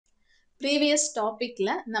Previous டாபிக்ல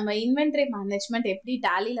நம்ம inventory management எப்படி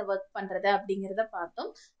டேலியில் ஒர்க் பண்ணுறது அப்படிங்கிறத பார்த்தோம்.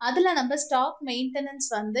 அதில் நம்ம ஸ்டாக் மெயின்டெனன்ஸ்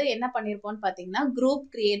வந்து என்ன பண்ணியிருப்போம்னு பார்த்தீங்கன்னா குரூப்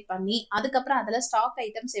கிரியேட் பண்ணி அதுக்கப்புறம் அதில் ஸ்டாக்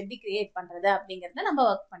ஐட்டம்ஸ் எப்படி கிரியேட் பண்ணுறது அப்படிங்கிறத நம்ம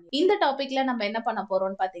ஒர்க் பண்ணி இந்த டாப்பிக்கில் நம்ம என்ன பண்ண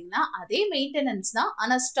போகிறோம்னு பார்த்தீங்கன்னா அதே மெயின்டெனன்ஸ் தான்,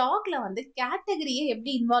 ஆனால் ஸ்டாக்ல வந்து கேட்டகரியை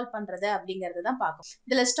எப்படி இன்வால்வ் பண்ணுறது அப்படிங்கிறது தான் பார்க்கும்.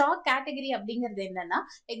 இதில் ஸ்டாக் கேட்டகரி அப்படிங்கிறது என்னன்னா,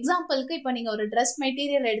 எக்ஸாம்பிளுக்கு இப்போ நீங்கள் ஒரு ட்ரெஸ்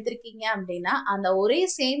மெட்டீரியல் எடுத்திருக்கீங்க அப்படின்னா அந்த ஒரே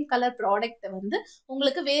சேம் கலர் ப்ராடக்ட்டை வந்து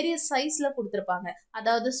உங்களுக்கு வேரியஸ் சைஸ்ல கொடுத்துருப்பாங்க.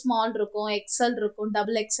 அதாவது ஸ்மால் இருக்கும், எக்ஸல் இருக்கும்,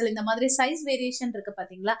 டபுள் எக்ஸல், இந்த மாதிரி சைஸ் வேரியேஷன் இருக்கு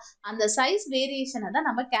பாத்தீங்களா? அந்த சைஸ் வேரியேஷனை தான்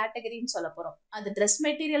நம்ம கேட்டகரின்னு சொல்ல போறோம். அது ட்ரெஸ்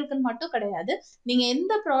மெட்டீரியலுக்குன்னு மட்டும் கிடையாது. நீங்க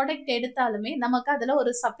எந்த ப்ராடக்ட் எடுத்தாலுமே நமக்கு அதுல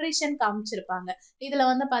ஒரு செப்பரேஷன் காமிச்சிருப்பாங்க. இதுல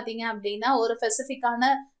வந்து பாத்தீங்க அப்படின்னா ஒரு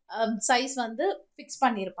ஸ்பெசிஃபிக்கான சைஸ் வந்து ஃபிக்ஸ்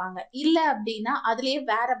பண்ணியிருப்பாங்க. இல்லை அப்படின்னா அதுலேயே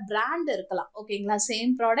வேற பிராண்ட் இருக்கலாம். ஓகேங்களா?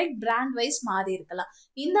 சேம் ப்ராடக்ட் பிராண்ட் வைஸ் மாறி இருக்கலாம்.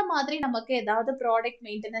 இந்த மாதிரி நமக்கு ஏதாவது ப்ராடக்ட்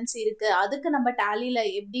மெயின்டெனன்ஸ் இருக்கு, அதுக்கு நம்ம டேலியில்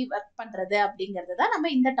எப்படி ஒர்க் பண்ணுறது அப்படிங்கிறது தான்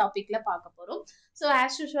நம்ம இந்த டாப்பிக்கில் பார்க்க போகிறோம். ஸோ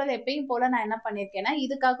ஆஸ் யூஷுவல் எப்பயும் போல் நான் என்ன பண்ணியிருக்கேன்னா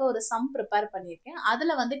இதுக்காக ஒரு சம் ப்ரிப்பேர் பண்ணியிருக்கேன்.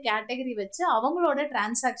 அதில் வந்து கேட்டகரி வச்சு அவங்களோட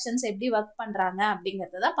டிரான்சாக்ஷன்ஸ் எப்படி ஒர்க் பண்ணுறாங்க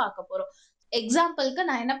அப்படிங்கிறத தான் பார்க்க போகிறோம். எக்ஸாம்பிளுக்கு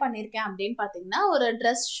நான் என்ன பண்ணியிருக்கேன் அப்படின்னு பார்த்தீங்கன்னா ஒரு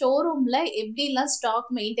ட்ரெஸ் ஷோரூமில் எப்படிலாம் ஸ்டாக்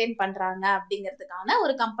மெயின்டைன் பண்ணுறாங்க அப்படிங்கிறதுக்கான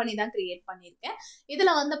ஒரு கம்பெனி தான் கிரியேட் பண்ணியிருக்கேன்.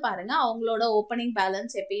 இதில் வந்து பாருங்க அவங்களோட ஓப்பனிங்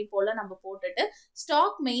பேலன்ஸ் எப்பயும் போல் நம்ம போட்டுட்டு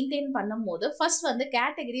ஸ்டாக் மெயின்டைன் பண்ணும்போது ஃபர்ஸ்ட் வந்து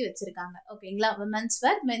கேட்டகரி வச்சிருக்காங்க. ஓகேங்களா? விமென்ஸ்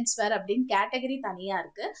வேர், மென்ஸ் வேர் அப்படின்னு கேட்டகரி தனியாக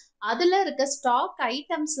இருக்கு. அதில் இருக்க ஸ்டாக்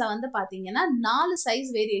ஐட்டம்ஸ்ல வந்து பார்த்தீங்கன்னா 4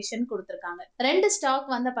 சைஸ் வேரியேஷன் கொடுத்துருக்காங்க. 2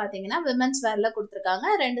 ஸ்டாக் வந்து பார்த்தீங்கன்னா விமென்ஸ் வேர்ல கொடுத்துருக்காங்க,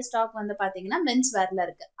 2 ஸ்டாக் வந்து பார்த்தீங்கன்னா மென்ஸ் வேர்ல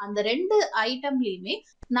இருக்கு. அந்த 2 ஐட்டம்லயுமே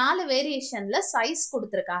 4 வேரியேஷன்ல சைஸ்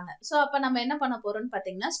கொடுத்துருக்காங்க. ஸோ அப்போ நம்ம என்ன பண்ண போறோம்னு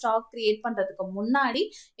பார்த்தீங்கன்னா ஸ்டாக் கிரியேட் பண்றதுக்கு முன்னாடி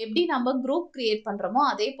எப்படி நம்ம குரூப் கிரியேட் பண்றோமோ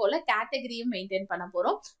அதே போல கேட்டகரியும் மெயின்டைன் பண்ண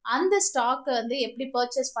போறோம். அந்த ஸ்டாக் வந்து எப்படி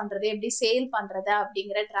பர்ச்சேஸ் பண்றது, எப்படி சேல் பண்றது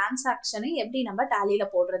அப்படிங்கிற டிரான்சாக்ஷனை எப்படி நம்ம டேலியில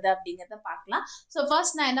போடுறது அப்படிங்கிறத பார்க்கலாம். ஸோ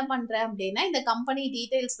ஃபர்ஸ்ட் நான் என்ன பண்றேன் அப்படின்னா இந்த கம்பெனி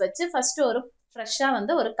டீடைல்ஸ் வச்சு ஃபர்ஸ்ட் ஒரு ஃப்ரெஷ்ஷா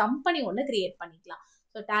வந்து ஒரு கம்பெனி ஒன்று கிரியேட் பண்ணிக்கலாம்.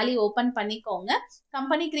 ஸோ டேலி ஓப்பன் பண்ணிக்கோங்க.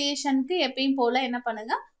 கம்பெனி கிரியேஷனுக்கு எப்பயும் போல என்ன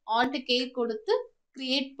பண்ணுங்க, ஆல்ட் கே கொடுத்து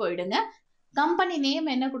கிரியேட் போயிடுங்க. கம்பெனி நேம்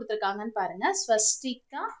என்ன கொடுத்துருக்காங்கன்னு பாருங்க,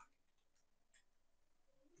 swastika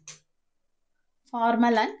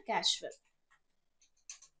formal and casual.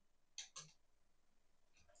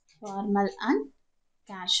 Formal and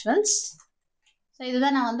casuals. So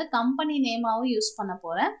இதுதான் நான் வந்து கம்பெனி நேமாவும் யூஸ் பண்ண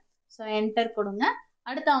போறேன். ஸோ என்டர் கொடுங்க.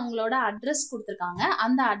 அடுத்து அவங்களோட அட்ரஸ் கொடுத்துருக்காங்க,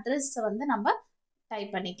 அந்த அட்ரஸ் வந்து நம்ம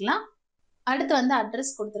டைப் பண்ணிக்கலாம். அடுத்து வந்து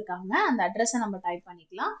அட்ரஸ் கொடுத்துருக்காங்க, அந்த அட்ரஸை நம்ம டைப்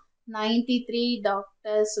பண்ணிக்கலாம். 93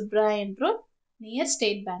 doctor Subrayan road near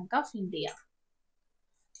state bank of India.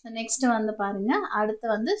 Next வந்து பாருங்க, அடுத்து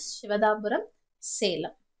வந்து சிவதாபுரம்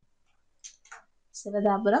சேலம்.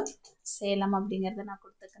 சிவதாபுரம் சேலம் அப்படிங்கறத நான்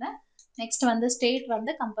கொடுத்துக்கிறேன். நெக்ஸ்ட் வந்து ஸ்டேட்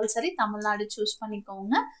வந்து கம்பல்சரி தமிழ்நாடு சூஸ்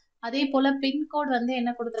பண்ணிக்கோங்க. அதே போல பின்கோட் வந்து என்ன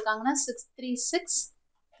கொடுத்துருக்காங்கன்னா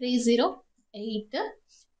 636308.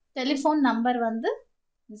 டெலிஃபோன் நம்பர் வந்து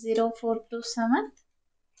 0427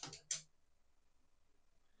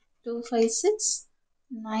 256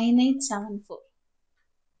 9874.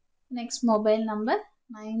 Next mobile number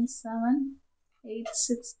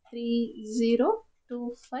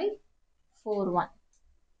 9786302541.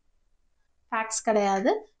 ஃபேக்ஸ்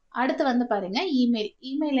கிடையாது. அடுத்து வந்து பாருங்க இமெயில்.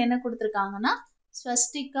 இமெயில் என்ன கொடுத்துருக்காங்கன்னா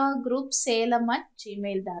swastika group Salem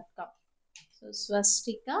 @gmail.com. So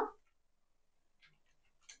swastika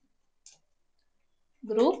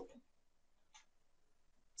group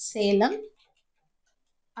Salem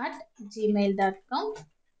 @gmail.com.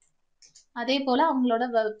 அதே போல அவங்களோட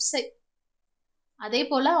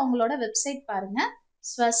வெப்சைட் பாருங்க,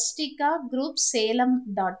 swastika group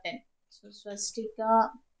சேலம்.in. So swastika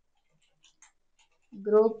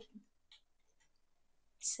group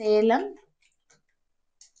சேலம்.in.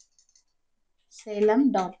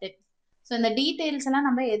 So இந்த டீட்டெயில்ஸ் எல்லாம்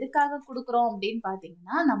நம்ம எதுக்காக கொடுக்குறோம் அப்படின்னு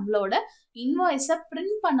பார்த்தீங்கன்னா நம்மளோட இன்வாய்ஸை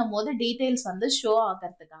பிரிண்ட் பண்ணும் போது டீட்டெயில்ஸ் வந்து ஷோ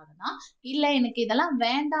ஆகிறதுக்காக தான். இல்லை எனக்கு இதெல்லாம்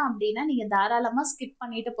வேண்டாம் அப்படின்னா நீங்கள் தாராளமாக ஸ்கிப்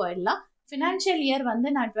பண்ணிட்டு போயிடலாம். ஃபினான்ஷியல் இயர் வந்து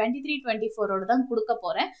நான் 23-24 தான் கொடுக்க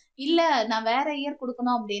போகிறேன். இல்லை நான் வேற இயர்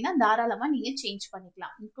கொடுக்கணும் அப்படின்னா தாராளமாக நீங்கள் சேஞ்ச்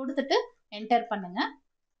பண்ணிக்கலாம். கொடுத்துட்டு என்டர் பண்ணுங்க.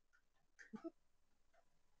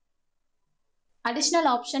 அடிஷ்னல்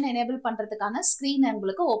ஆப்ஷன் எனேபிள் பண்ணுறதுக்கான ஸ்க்ரீன்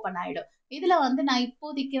உங்களுக்கு ஓப்பன் ஆகிடும். இதில் வந்து நான்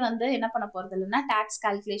இப்போதைக்கு வந்து என்ன பண்ண போகிறது இல்லைன்னா டேக்ஸ்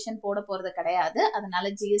கால்குலேஷன் போட போகிறது கிடையாது. அதனால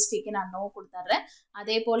ஜிஎஸ்டிக்கு நான் நோ கொடுத்துட்றேன்.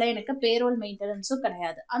 அதே போல் எனக்கு பேரோல் மெயின்டெனன்ஸும்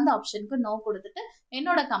கிடையாது. அந்த ஆப்ஷனுக்கு நோ கொடுத்துட்டு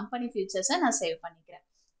என்னோட கம்பெனி ஃபியூச்சர்ஸை நான் சேவ் பண்ணிக்கிறேன்.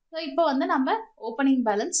 ஸோ இப்போ வந்து நம்ம ஓப்பனிங்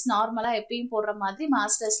பேலன்ஸ் நார்மலாக எப்பயும் போடுற மாதிரி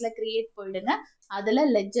மாஸ்டர்ஸில் கிரியேட் போயிடுங்க. அதில்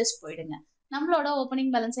லெட்ஜஸ் போயிடுங்க. நம்மளோட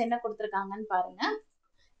ஓப்பனிங் பேலன்ஸ் என்ன கொடுத்துருக்காங்கன்னு பாருங்க.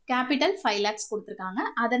 கேபிட்டல் 5 lakhs கொடுத்துருக்காங்க,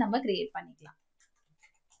 அதை நம்ம கிரியேட் பண்ணிக்கலாம்.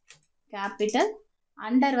 கேபிட்டல்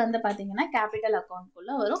அண்டர் வந்து பாத்தீங்கன்னா கேபிட்டல்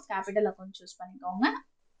அக்கௌண்ட்குள்ள வரும். கேபிட்டல் அக்கௌண்ட் சூஸ் பண்ணிக்கோங்க.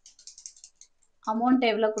 அமௌண்ட்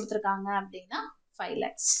எவ்வளவு கொடுத்துருக்காங்க அப்படின்னா 5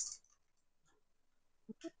 lakhs.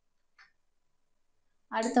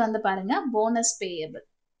 அடுத்து வந்து பாருங்க bonus payable.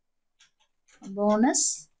 Bonus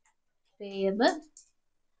payable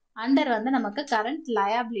under வந்து நமக்கு கரண்ட்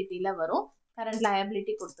லயபிலிட்டில வரும். கரண்ட்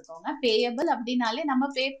லயபிலிட்டி கொடுத்துக்கோங்க. பேயபிள் அப்படின்னாலே நம்ம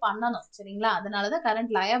பே பண்ணணும் சரிங்களா, அதனாலதான்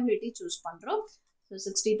கரண்ட் லயபிலிட்டி சூஸ் பண்றோம். ஸோ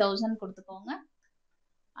 60,000 கொடுத்துக்கோங்க.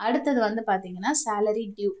 அடுத்தது வந்து பாத்தீங்கன்னா salary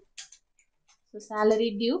due. So salary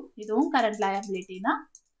due இதுவும் கரண்ட் லயபிலிட்டி தான்.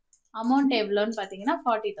 அமௌண்ட் எவ்வளோன்னு பாத்தீங்கன்னா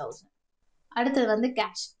 40,000. அடுத்தது வந்து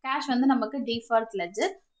கேஷ். கேஷ் வந்து நமக்கு டிஃபால்ட்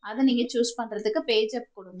லெட்ஜர், அதை நீங்க சூஸ் பண்றதுக்கு பேஜ்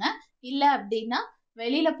அப் கொடுங்க. இல்ல அப்படின்னா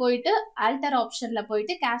வெளியில போயிட்டு ஆல்டர் ஆப்ஷன்ல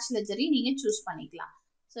போயிட்டு கேஷ் லெட்ஜரையும் நீங்க சூஸ் பண்ணிக்கலாம்.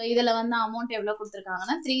 ஸோ இதுல வந்து அமௌண்ட் எவ்வளவு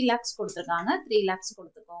கொடுத்துருக்காங்கன்னா 3 lakhs கொடுத்துருக்காங்க. 3 lakhs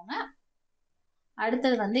கொடுத்துக்கோங்க.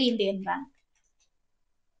 அடுத்தது வந்து இந்தியன் பேங்க்.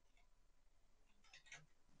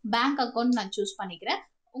 பேங்க் அக்கௌண்ட் நான் சூஸ் பண்ணிக்கிறேன்.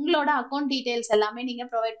 உங்களோட அக்கௌண்ட் டீடைல்ஸ் எல்லாமே நீங்க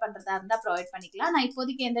ப்ரொவைட் பண்றதா இருந்தா ப்ரொவைட் பண்ணிக்கலாம். நான்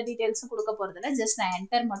இப்போதைக்கு எந்த டீடைல்ஸும் கொடுக்க போறது இல்லை, ஜஸ்ட் நான்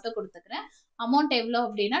என்டர் மட்டும் கொடுத்துக்கிறேன். அமௌண்ட் எவ்வளவு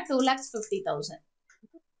அப்படின்னா 2,50,000.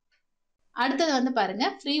 அடுத்தது வந்து பாருங்க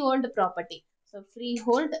free hold property. So free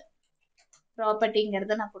hold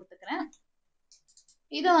ப்ராப்பர்ட்டிங்கிறத நான் கொடுத்துக்கிறேன்.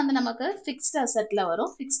 இது வந்து நமக்கு ஃபிக்ஸ்ட் அசெட்ல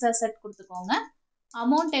வரும். ஃபிக்ஸ்ட் அசெட் கொடுத்துக்கோங்க.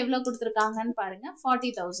 அமௌண்ட் எவ்வளவு கொடுத்துருக்காங்கன்னு பாருங்க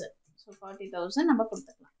 40,000. ஸோ 40,000 நம்ம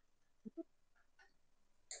கொடுத்துக்கலாம்.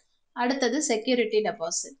 அடுத்தது security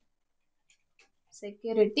deposit.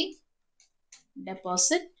 Security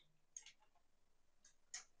deposit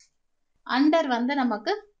under வந்து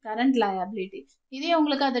நமக்கு கரண்ட் லயபிலிட்டி. இதே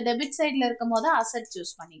உங்களுக்கு அது டெபிட் சைட்ல இருக்கும் போது அசெட்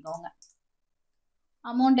சூஸ் பண்ணிக்கோங்க.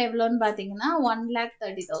 அமௌண்ட் எவ்வளோன்னு பாத்தீங்கன்னா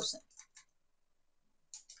 1,30,000.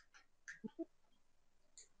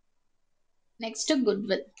 Next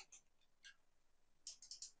goodwill.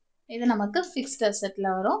 இது நமக்கு ஃபிக்ஸ்ட் அசெட்ல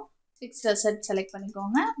வரும். ஃபிக்ஸ்ட் அசெட் செலக்ட்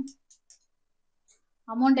பண்ணிக்கோங்க.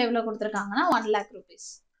 அமௌண்ட் எவ்வளவு கொடுத்துருக்காங்கன்னா 1 lakh rupees.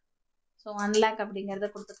 ஸோ 1 lakh அப்படிங்கறத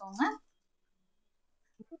கொடுத்துக்கோங்க.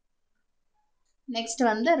 நெக்ஸ்ட்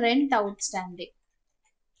வந்து ரெண்ட் அவுட்ஸ்டாண்டிங்.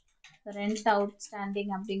 ரெண்ட்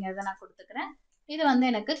அவுட்ஸ்டாண்டிங் அப்படிங்கறத நான் கொடுத்துக்கிறேன். இது வந்து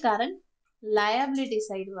எனக்கு கரண்ட் லயபிலிட்டி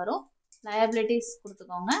சைடு வரும். லயபிலிட்டிஸ்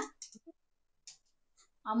கொடுத்துக்கோங்க.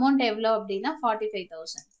 அமௌண்ட் எவ்வளவு அப்படின்னா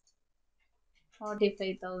 45,000.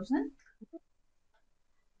 45,000.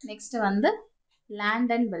 நெக்ஸ்ட் வந்து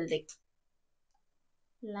land and building.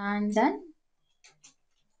 Land and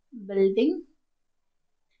building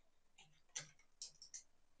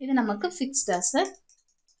இது நமக்கு ஃபிக்ஸ்ட் அசெட்.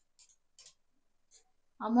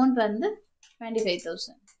 அமௌண்ட் வந்து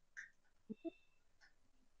 25,000.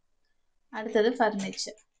 அடுத்தது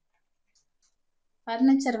ஃபர்னிச்சர்.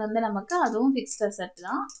 ஃபர்னிச்சர் வந்து நமக்கு அதுவும் ஃபிக்ஸ்ட் அசெட்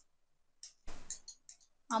தான்.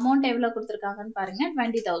 அமௌண்ட் எவ்வளவு கொடுத்துருக்காங்கன்னு பாருங்க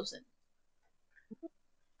 20,000.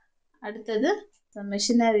 அடுத்தது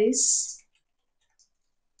மிஷினரிஸ்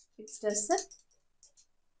ஃபிக்ஸ்ட் அசெட்.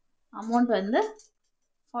 அமௌண்ட் வந்து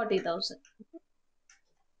 40,000.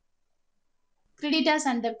 கிரெடிட்டர்ஸ்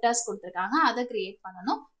அண்ட் டெப்டர்ஸ் கொடுத்துருக்காங்க, அதை கிரியேட்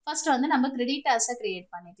பண்ணணும். ஃபர்ஸ்ட் வந்து நம்ம கிரெடிட்டர்ஸை கிரியேட்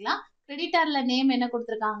பண்ணிக்கலாம். கிரெடிட்டர்ல நேம் என்ன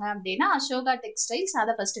கொடுத்துருக்காங்க அப்படின்னா அசோகா டெக்ஸ்டைல்ஸ்.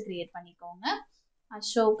 அதை ஃபர்ஸ்ட் கிரியேட் பண்ணிக்கோங்க.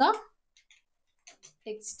 அசோகா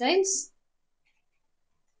டெக்ஸ்டைல்ஸ்.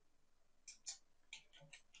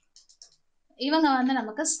 இவங்க வந்து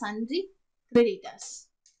நமக்கு சன்றி கிரெடிட்டர்ஸ்.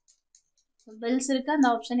 பில்ஸ் இருக்கு, அந்த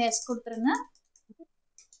ஆப்ஷன் எஸ் கொடுத்துருங்க.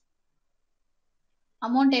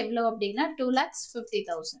 அமௌண்ட் எவ்வளவு அப்படின்னா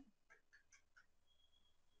 2,50,000.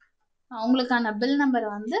 உங்களுக்கான பில் நம்பர்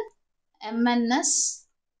வந்து MNS.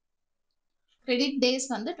 கிரெடிட் டேஸ்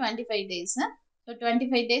வந்து 25 days. ஸோ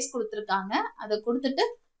 25 days கொடுத்துருக்காங்க. அதை கொடுத்துட்டு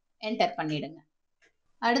என்டர் பண்ணிடுங்க.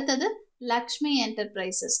 அடுத்தது லக்ஷ்மி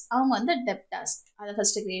என்டர்பிரைசஸ். அவங்க வந்து டெப்டாஸ். அதை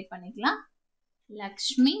ஃபர்ஸ்ட் கிரியேட் பண்ணிக்கலாம்.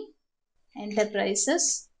 லக்ஷ்மி என்டர்பிரைசஸ்.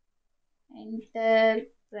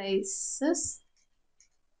 என்டர்பிரைசஸ்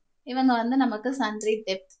இவங்க வந்து நமக்கு சன்றி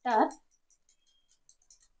டெப்டார்.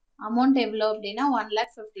 அமௌண்ட் எவ்வளோ அப்படின்னா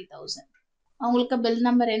 1,50,000. அவங்களுக்கு பில்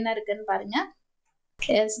நம்பர் என்ன இருக்குன்னு பாருங்க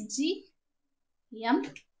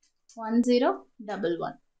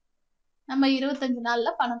SGM1011. நம்ம 25 நாள்ல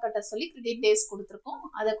பணம் கட்ட சொல்லி கிரெடிட் டேஸ் கொடுத்துருக்கோம்,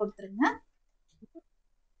 அதை கொடுத்துருங்க.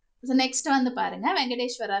 நெக்ஸ்ட் வந்து பாருங்க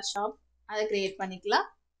வெங்கடேஸ்வரா ஷாப். அதை கிரியேட் பண்ணிக்கலாம்.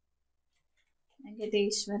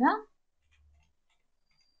 வெங்கடேஸ்வரா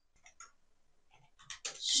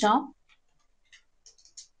ஷாப்.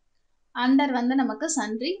 அண்டர் வந்து நமக்கு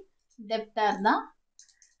சன்றி டெப்டார் தான்.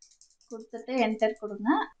 கொடுத்துட்டு என்டர் கொடுங்க.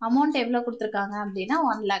 அமௌண்ட் எவ்வளவு கொடுத்துருக்காங்க அப்படின்னா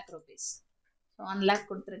 1 lakh rupees. 1 lakh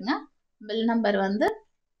கொடுத்துருங்க. பில் நம்பர் வந்து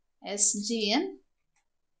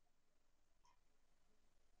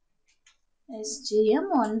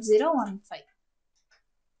SGM1015.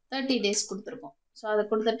 30 days கொடுத்துருக்கோம். ஸோ அதை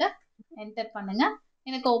கொடுத்துட்டு என்டர் பண்ணுங்க.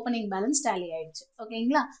 எனக்கு ஓப்பனிங் பேலன்ஸ் டேலி ஆயிடுச்சு.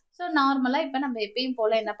 ஓகேங்களா? ஸோ நார்மலாக இப்போ நம்ம எப்பயும்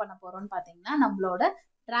போல என்ன பண்ண போறோம்னு பார்த்தீங்கன்னா நம்மளோட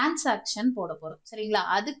டிரான்சாக்ஷன் போட போறோம். சரிங்களா?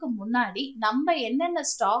 அதுக்கு முன்னாடி நம்ம என்னென்ன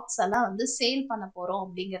ஸ்டாக்ஸ் எல்லாம் வந்து சேல் பண்ண போறோம்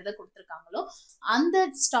அப்படிங்கிறத கொடுத்துருக்காங்களோ அந்த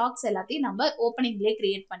ஸ்டாக்ஸ் எல்லாத்தையும் நம்ம ஓப்பனிங்லேயே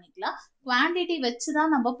கிரியேட் பண்ணிக்கலாம். குவான்டிட்டி வச்சு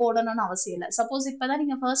தான் நம்ம போடணும்னு அவசியம் இல்லை. சப்போஸ் இப்போதான்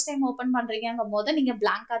நீங்க ஃபர்ஸ்ட் டைம் ஓப்பன் பண்றீங்கும் போது நீங்க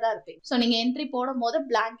பிளாங்கா தான் இருப்பீங்க. ஸோ நீங்க என்ட்ரி போடும் போது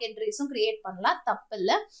பிளாங்க் என்ட்ரிஸும் கிரியேட் பண்ணலாம், தப்பு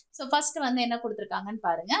இல்லை. ஸோ ஃபர்ஸ்ட் வந்து என்ன கொடுத்துருக்காங்கன்னு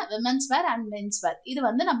பாருங்க, விமென்ஸ் வேர் அண்ட் மென்ஸ் வேர். இது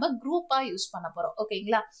வந்து நம்ம குரூப்பா யூஸ் பண்ண போறோம்.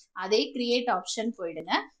 ஓகேங்களா? அதே கிரியேட் ஆப்ஷன்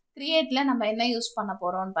போயிடுங்க. கிரியேட்ல நம்ம என்ன யூஸ் பண்ண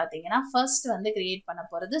போறோம்னு பாத்தீங்கன்னா ஃபர்ஸ்ட் வந்து கிரியேட் பண்ண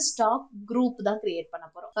போறது ஸ்டாக் குரூப் தான் கிரியேட் பண்ண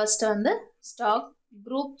போறோம். ஃபர்ஸ்ட் வந்து ஸ்டாக்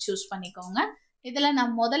குரூப் சூஸ் பண்ணிக்கோங்க. இதுல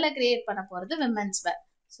நான் முதல்ல கிரியேட் பண்ண போறது விமென்ஸ் வேர்.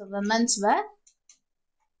 ஸோ விமென்ஸ் வேர்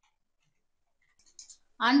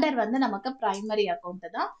அண்டர் வந்து நமக்கு பிரைமரி அக்கௌண்ட்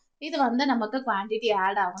தான். இது வந்து நமக்கு குவான்டிட்டி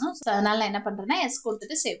ஆட் ஆகணும். ஸோ அதனால நான் என்ன பண்றேன்னா எஸ்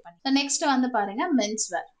கொடுத்துட்டு சேவ் பண்ணி. நெக்ஸ்ட் வந்து பாருங்க மென்ஸ்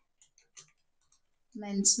வேர்.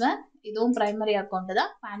 மென்ஸ் வேர் இதுவும் பிரைமரி அக்கௌண்ட்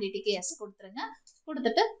தான். குவான்டிட்டிக்கு எஸ் கொடுத்துருங்க,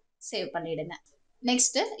 கொடுத்துட்டு சேவ் பண்ணிடுங்க.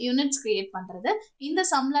 நெக்ஸ்ட் யூனிட்ஸ் கிரியேட் பண்றது. இந்த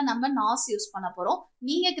சம்ல நம்ம நாஸ் யூஸ் பண்ண போறோம்.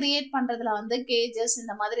 நீங்க கிரியேட் பண்றதுல வந்து கேஜஸ்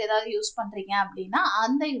இந்த மாதிரி ஏதாவது யூஸ் பண்றீங்க அப்படின்னா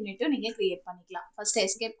அந்த யூனிட்டும் நீங்க கிரியேட் பண்ணிக்கலாம். ஃபர்ஸ்ட்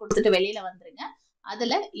எஸ்கேப் கொடுத்துட்டு வெளியில வந்துருங்க.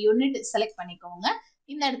 அதுல யூனிட் செலக்ட் பண்ணிக்கோங்க.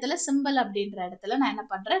 இந்த இடத்துல சிம்பிள் அப்படின்ற இடத்துல நான் என்ன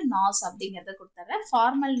பண்றேன், நாஸ் அப்படிங்கறத கொடுத்துறேன்.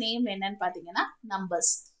 ஃபார்மல் நேம் என்னன்னு பாத்தீங்கன்னா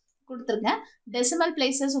நம்பர்ஸ் கொடுத்துருங்க. டெசிமல்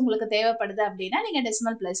பிளேசஸ் உங்களுக்கு தேவைப்படுது அப்படின்னா நீங்க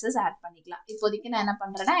டெசிமல் பிளேசஸ் ஆட் பண்ணிக்கலாம். இப்போதைக்கு நான் என்ன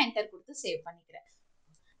பண்றேன்னா என்டர் கொடுத்து சேவ் பண்ணிக்கிறேன்.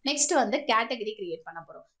 நெக்ஸ்ட் வந்து கேட்டகரி கிரியேட் பண்ண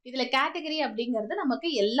போறோம். இதுல கேட்டகரி அப்படிங்கிறது நமக்கு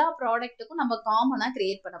எல்லா ப்ராடக்ட்டுக்கும் நம்ம காமனா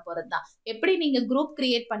கிரியேட் பண்ண போறது தான். எப்படி நீங்க குரூப்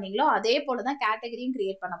கிரியேட் பண்ணீங்களோ அதே போலதான் கேட்டகரியும்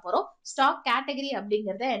கிரியேட் பண்ண போறோம். ஸ்டாக் கேட்டகரி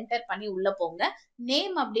அப்படிங்கறத என்டர் பண்ணி உள்ள போங்க.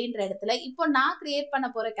 நேம் அப்படின்ற இடத்துல இப்போ நான் கிரியேட் பண்ண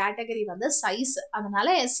போற கேட்டகரி வந்து சைஸ்,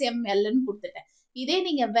 அதனால SMLன்னு கொடுத்துட்டேன். இதே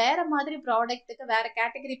நீங்க வேற மாதிரி ப்ராடக்ட்டுக்கு வேற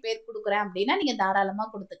கேட்டகரி பேர் கொடுக்குறேன் அப்படின்னா நீங்க தாராளமா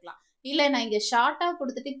கொடுத்துக்கலாம். இல்ல நான் இங்க ஷார்ட்டா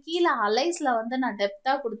கொடுத்துட்டு கீழே அலைஸ்ல வந்து நான்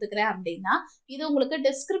டெப்தா கொடுத்துக்கிறேன் அப்படின்னா இது உங்களுக்கு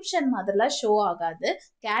டிஸ்கிரிப்ஷன் மாதிரிலாம் ஷோ ஆகாது.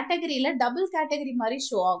 கேட்டகரியில டபுள் கேட்டகரி மாதிரி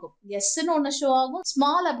ஷோ ஆகும். எஸ்ன்னு ஒண்ணு ஷோ ஆகும்,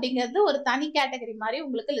 ஸ்மால் அப்படிங்கிறது ஒரு தனி கேட்டகரி மாதிரி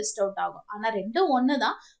உங்களுக்கு லிஸ்ட் அவுட் ஆகும். ஆனா ரெண்டும்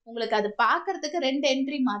ஒண்ணுதான். உங்களுக்கு அது பாக்குறதுக்கு ரெண்டு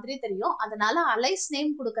என்ட்ரி மாதிரி தெரியும். அதனால அலைஸ்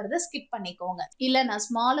நேம் கொடுக்கறத ஸ்கிப் பண்ணிக்கோங்க. இல்ல நான்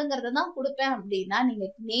ஸ்மாலுங்கிறத தான் கொடுப்பேன் அப்படின்னா நீங்க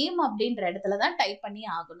நேம் அப்படின்ற இடத்துலதான் டைப் பண்ணி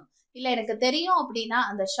ஆகணும். இல்ல எனக்கு தெரியும் அப்படின்னா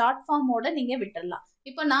அந்த ஷார்ட் ஃபார்மோட நீங்க விட்டுடலாம்.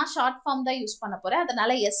 இப்போ நான் ஷார்ட் ஃபார்ம் தான் யூஸ் பண்ண போறேன்,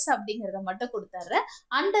 அதனால எஸ் அப்படிங்கறத மட்டும் கொடுத்துறேன்.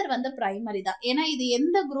 அண்டர் வந்து பிரைமரி தான். ஏன்னா இது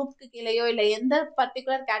எந்த குரூப்க்கு கீழேயோ இல்ல எந்த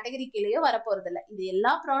பர்டிகுலர் கேட்டகரி கீழேயோ வரப்போறது இல்லை. இது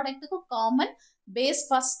எல்லா ப்ராடக்ட்டுக்கும் காமன் பேஸ்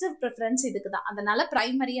ஃபர்ஸ்ட் ப்ரிஃபரன்ஸ் இதுக்கு தான். அதனால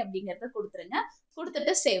பிரைமரி அப்படிங்கறத கொடுத்துருங்க.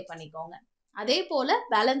 கொடுத்துட்டு சேவ் பண்ணிக்கோங்க. அதே போல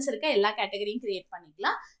பேலன்ஸ் இருக்க எல்லா கேட்டகரியும் கிரியேட்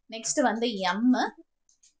பண்ணிக்கலாம். நெக்ஸ்ட் வந்து எம்,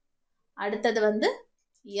 அடுத்தது வந்து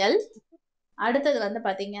எல், அடுத்தது வந்து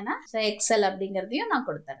பாத்தீங்கன்னா எக்ஸ்எல் அப்படிங்கறதையும் நான்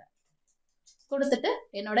கொடுத்துறேன். கொடுத்துட்டு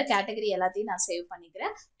என்னோட கேட்டகரி எல்லாத்தையும் நான் சேவ்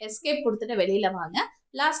பண்ணிக்கிறேன். எஸ்கேப் கொடுத்துட்டு வெளியில வாங்க.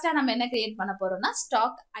 லாஸ்டா நம்ம என்ன கிரியேட் பண்ண போறோம்னா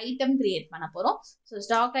ஸ்டாக் ஐட்டம் கிரியேட் பண்ண போறோம். ஸோ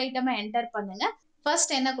ஸ்டாக் ஐட்டம் என்டர் பண்ணுங்க.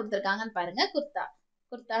 ஃபர்ஸ்ட் என்ன கொடுத்துருக்காங்கன்னு பாருங்க, குர்தா.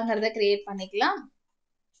 குர்தாங்கிறத கிரியேட் பண்ணிக்கலாம்.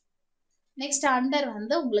 நெக்ஸ்ட் அண்டர்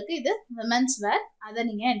வந்து உங்களுக்கு இது விமென்ஸ் வேர், அதை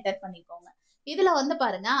நீங்க என்டர் பண்ணிக்கோங்க. இதுல வந்து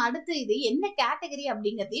பாருங்க அடுத்து இது என்ன கேட்டகரி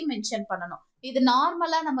அப்படிங்கறதையும் மென்ஷன் பண்ணணும். இது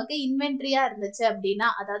நார்மலா நமக்கு இன்வென்ட்ரியா இருந்துச்சு அப்படின்னா,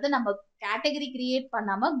 அதாவது நம்ம கேட்டகரி கிரியேட்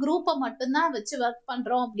பண்ணாம குரூப்பை மட்டும்தான் வச்சு ஒர்க்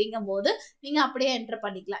பண்றோம் அப்படிங்கும் போது நீங்க அப்படியே என்டர்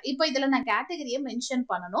பண்ணிக்கலாம். இப்போ இதுல நான் கேட்டகரியை மென்ஷன்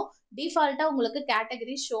பண்ணணும். டிஃபால்ட்டா உங்களுக்கு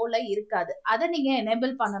கேட்டகரி ஷோல இருக்காது. அதை நீங்க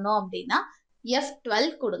எனேபிள் பண்ணணும் அப்படின்னா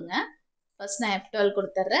F12 கொடுங்க. ஃபர்ஸ்ட் நான் F12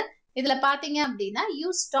 கொடுத்துறேன். இதுல பாத்தீங்க அப்படின்னா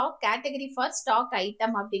use stock category for stock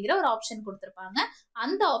item அப்படிங்கிற ஒரு ஆப்ஷன் கொடுத்துருப்பாங்க.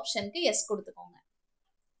 அந்த ஆப்ஷனுக்கு எஸ் கொடுத்துக்கோங்க.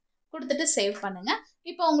 கொடுத்துட்டு சேவ் பண்ணுங்க.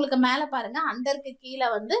 இப்போ உங்களுக்கு மேல பாருங்க அண்டருக்கு கீழே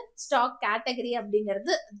வந்து ஸ்டாக் கேட்டகரி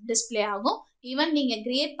அப்படிங்கிறது டிஸ்பிளே ஆகும். ஈவன் நீங்க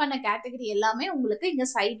கிரியேட் பண்ண கேட்டகரி எல்லாமே உங்களுக்கு இங்க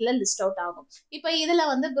சைட்ல லிஸ்ட் அவுட் ஆகும். இப்போ இதுல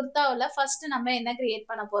வந்து குர்தாவில் ஃபர்ஸ்ட் நம்ம என்ன கிரியேட்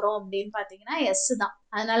பண்ண போறோம் அப்படின்னு பாத்தீங்கன்னா எஸ் தான்.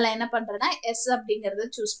 அதனால என்ன பண்றேன்னா எஸ் அப்படிங்கறத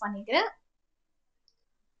சூஸ் பண்ணிக்கிறேன்.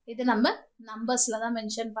 இது நம்ம நம்பர்ஸ்ல தான்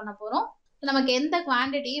மென்ஷன் பண்ண போறோம். நமக்கு எந்த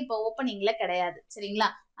குவான்டிட்டி இப்போ ஓப்பனிங்ல கிடையாது. சரிங்களா?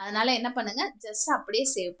 அதனால என்ன பண்ணுங்க, ஜஸ்ட் அப்படியே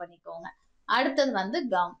சேவ் பண்ணிக்கோங்க. அடுத்தது வந்து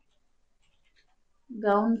கவுன்.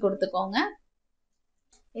 கவுன் கொடுத்துக்கோங்க.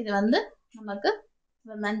 இது வந்து நமக்கு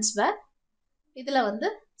விமென்ஸ் வேர். இதுல வந்து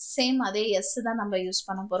சேம் அதே எஸ் தான் நம்ம யூஸ்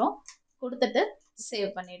பண்ண போறோம். கொடுத்துட்டு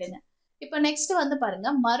சேவ் பண்ணிடுங்க. இப்போ நெக்ஸ்ட் வந்து பாருங்க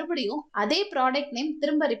மறுபடியும் அதே ப்ராடக்ட் நேம்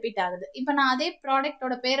திரும்ப ரிப்பீட் ஆகுது. இப்போ நான் அதே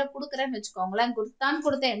ப்ராடக்டோட பேரை கொடுக்குறேன்னு வச்சுக்கோங்களேன், குர்தான்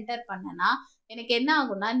கொடுத்து என்டர் பண்ணனா எனக்கு என்ன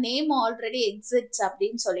ஆகும்னா நேம் ஆல்ரெடி எக்ஸிட்ஸ்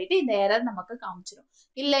அப்படின்னு சொல்லிட்டு இந்த எரர் நமக்கு காமிச்சிடும்.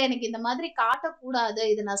 இல்ல எனக்கு இந்த மாதிரி காட்டக்கூடாது,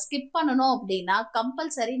 இது நான் ஸ்கிப் பண்ணணும் அப்படின்னா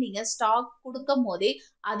கம்பல்சரி நீங்க ஸ்டாக் கொடுக்கும் போதே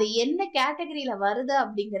அது என்ன கேட்டகரியில வருது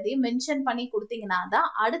அப்படிங்கிறதையும் மென்ஷன் பண்ணி கொடுத்தீங்கன்னா தான்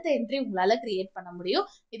அடுத்த என்ட்ரி உங்களால கிரியேட் பண்ண முடியும்.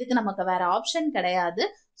 இதுக்கு நமக்கு வேற ஆப்ஷன் கிடையாது.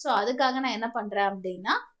 ஸோ அதுக்காக நான் என்ன பண்றேன்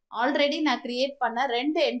அப்படின்னா ஆல்ரெடி நான் கிரியேட் பண்ண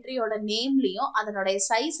 2 என்ட்ரியோட நேம்லயும் அதனுடைய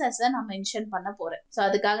சைஸஸை நான் மென்ஷன் பண்ண போறேன். ஸோ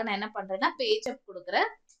அதுக்காக நான் என்ன பண்றேன்னா பேஜ் அப் கொடுக்குறேன்.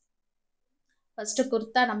 ஃபர்ஸ்ட்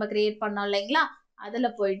குர்த்தா நம்ம கிரியேட் பண்ணோம் இல்லைங்களா, அதுல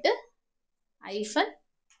போயிட்டு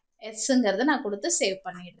 -sங்கிறத நான் கொடுத்து சேவ்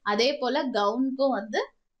பண்ணிடுறேன். அதே போல கவுனுக்கும் வந்து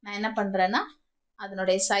நான் என்ன பண்றேன்னா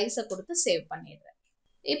அதனுடைய சைஸை கொடுத்து சேவ் பண்ணிடுறேன்.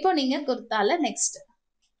 இப்போ நீங்க குர்த்தால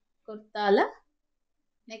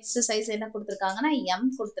நெக்ஸ்ட் சைஸ் என்ன கொடுத்துருக்காங்கன்னா M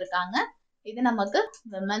கொடுத்துருக்காங்க. இது நமக்கு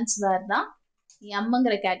விமன்ஸ் வேர் தான்,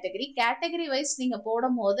 எம்ங்கிற கேட்டகரி வைஸ் நீங்க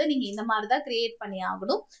போடும் போது நீங்க இந்த மாதிரி தான் கிரியேட் பண்ணி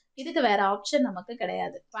ஆகணும். இதுக்கு வேற ஆப்ஷன் நமக்கு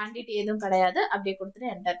கிடையாது, குவான்டிட்டி எதுவும் கிடையாது. அப்படியே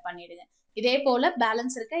கொடுத்துட்டு என்டர் பண்ணிடுங்க. இதே போல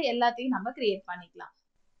பேலன்ஸ் இருக்க எல்லாத்தையும் நம்ம கிரியேட் பண்ணிக்கலாம்.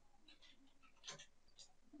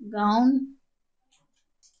 கவுன்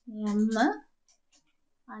M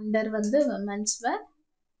அண்டர் வந்து விமன்ஸ் வேர்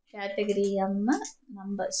கேட்டகரி M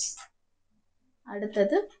நம்பர்ஸ்.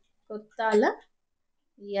 அடுத்தது குர்த்தால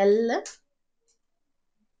L,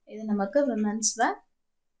 இது நமக்கு விமன்ஸ் வேர்,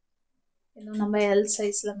 இது நம்ம L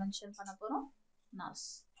சைஸ்ல மென்ஷன் பண்ண போறோம். நாஸ்.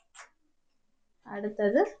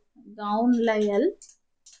 அடுத்தது கவுன்ல L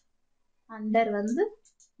அண்டர் வந்து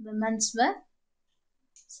விமன்ஸ் வேர்,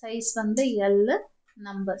 சைஸ் வந்து L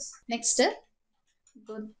நம்பர்ஸ். நெக்ஸ்ட்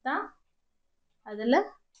குர்தா, அதுல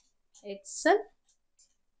XL,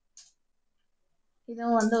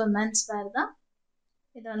 இதுவும் வந்து விமன்ஸ் வேர் தான்,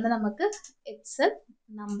 இது வந்து நமக்கு XL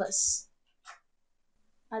நம்பர்ஸ்.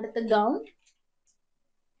 அடுத்து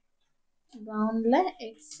கவுன்ல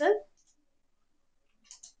XL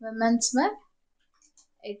விமன்ஸ் வேர்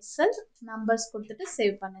XL நம்பர்ஸ் கொடுத்துட்டு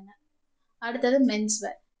சேவ் பண்ணுங்க. அடுத்தது மென்ஸ்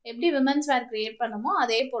வேர். எப்படி விமன்ஸ் வேர் கிரியேட் பண்ணமோ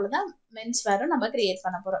அதே போலதான் மென்ஸ் வேரும் நம்ம கிரியேட்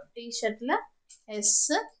பண்ண போறோம். டிஷர்ட்ல S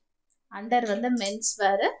அண்டர் வந்து மென்ஸ்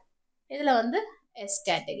வேர், இதுல வந்து S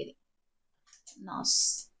கேட்டகரி நாஸ்,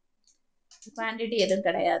 குவான்டிட்டி எதுவும்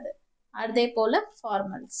கிடையாது. அதே போல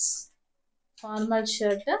ஃபார்மல்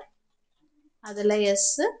ஷர்ட், அதுல S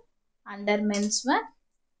அண்டர் மென்ஸ் வேர்,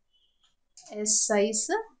 S சைஸ்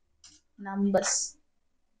நம்பர்ஸ்.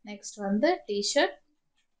 நெக்ஸ்ட் வந்து டிஷர்ட்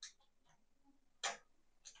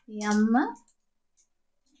M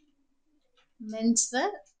மென்ஸ்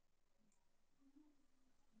வேர்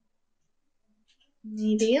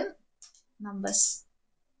medium numbers.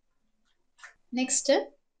 Next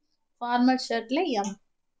formal ஷர்ட்ல M,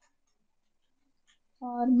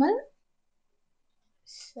 formal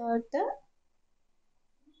shirt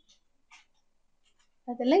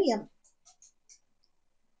அதுல M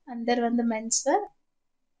அண்டர் வந்து மென்ஸ் வேர்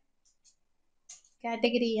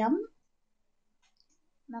கேட்டகரி M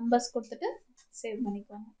நம்பர்ஸ் கொடுத்துட்டு சேவ்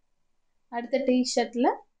பண்ணிக்கோங்க. அடுத்த டிஷர்ட்ல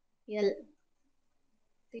L,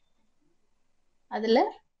 அதுல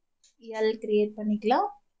L கிரியேட் பண்ணிக்கலாம்.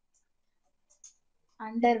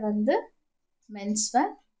 அண்டர் வந்து மென்ஸ்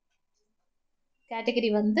வேர் கேட்டகரி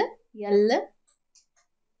வந்து L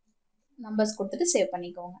நம்பர்ஸ் கொடுத்துட்டு சேவ்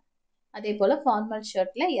பண்ணிக்கோங்க. அதே போல ஃபார்மல்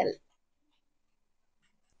ஷர்ட்ல L,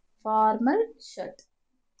 ஃபார்மல் ஷர்ட்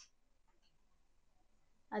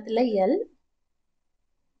அதுல L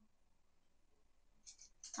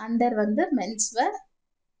அண்டர் வந்து மென்ஸ் வேர்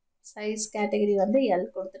சைஸ் கேட்டகரி வந்து L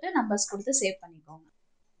கொடுத்துட்டு நம்பர்ஸ் கொடுத்து சேவ் பண்ணிக்கோங்க.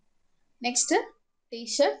 நெக்ஸ்ட்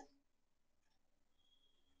டிஷர்ட்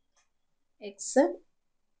XL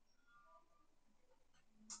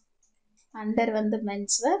அண்டர் வந்து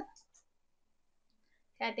மென்ஸ் வேர்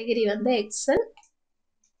கேட்டகரி வந்து XL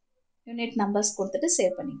யூனிட் நம்பர்ஸ் கொடுத்துட்டு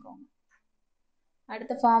சேவ் பண்ணிக்கோங்க.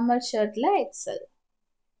 அடுத்த ஃபார்மல் ஷர்ட்ல XL,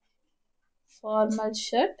 ஃபார்மல்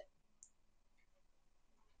ஷர்ட்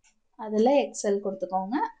அதுல XL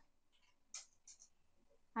கொடுத்துக்கோங்க.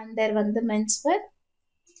 அண்டர் வந்து மென்ஸ் வேர்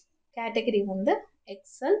கேட்டகரி வந்து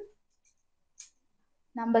XL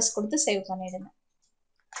நம்பர்ஸ் கொடுத்து சேவ் பண்ணிடுங்க.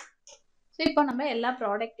 ஸோ இப்போ நம்ம எல்லா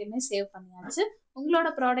ப்ராடக்ட்டுமே சேவ் பண்ணியாச்சு. உங்களோட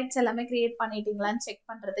ப்ராடக்ட்ஸ் எல்லாமே கிரியேட் பண்ணிட்டீங்களான்னு செக்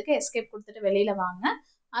பண்றதுக்கு எஸ்கேப் கொடுத்துட்டு வெளியில வாங்க.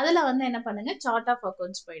 அதுல வந்து என்ன பண்ணுங்க, சார்ட் ஆஃப்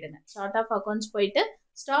அக்கௌண்ட்ஸ் போயிடுங்க. சார்ட் ஆஃப் அக்கௌண்ட்ஸ் போயிட்டு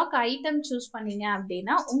ஸ்டாக் ஐட்டம் சூஸ் பண்ணீங்க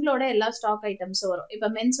அப்படின்னா உங்களோட எல்லா ஸ்டாக் ஐட்டம்ஸும் வரும். இப்போ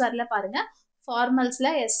மென்ஸ் வேர்ல பாருங்க, ஃபார்மல்ஸ்ல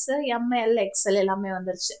S, M, L, XL எல்லாமே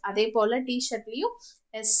வந்துருச்சு. அதே போல டிஷர்ட்லயும்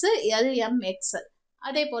S, L, M, XL.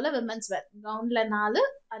 அதே போல விமன்ஸ் வேர் கவுன்ல 4,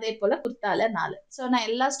 அதே போல குர்த்தால 4. ஸோ நான்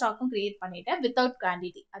எல்லா ஸ்டாக்கும் கிரியேட் பண்ணிட்டேன் வித்தவுட்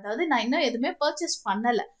குவான்டிட்டி. அதாவது நான் இன்னும் எதுவுமே பர்ச்சேஸ்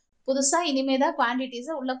பண்ணல, புதுசா இனிமே தான்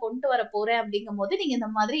குவான்டிட்டிஸை உள்ள கொண்டு வர போறேன். அப்படிங்கும் போது நீங்க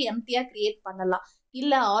இந்த மாதிரி எம்டியா கிரியேட் பண்ணலாம்.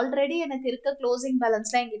 இல்ல ஆல்ரெடி எனக்கு இருக்க க்ளோசிங்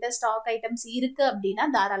பேலன்ஸ்ல என்கிட்ட ஸ்டாக் ஐட்டம்ஸ் இருக்கு அப்படின்னா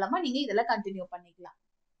தாராளமா நீங்க இதெல்லாம் கண்டினியூ பண்ணிக்கலாம்.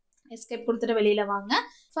 எஸ்கேப் கொடுத்துட்டு வெளியில வாங்க.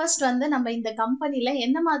 ஃபர்ஸ்ட் வந்து நம்ம இந்த கம்பெனில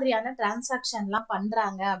என்ன மாதிரியான டிரான்சாக்ஷன்லாம்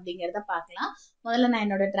பண்றாங்க அப்படிங்கிறத பார்க்கலாம். முதல்ல நான்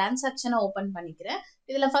என்னோட டிரான்சாக்ஷனை ஓபன் பண்ணிக்கிறேன்.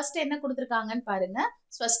 இதுல ஃபர்ஸ்ட் என்ன கொடுத்துருக்காங்கன்னு பாருங்க.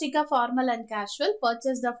 ஸ்வஸ்டிகா formal and casual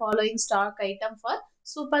purchase the following stock item for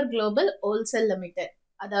super global wholesale limited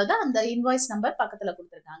அதாவது அந்த இன்வாய்ஸ் நம்பர் பக்கத்துல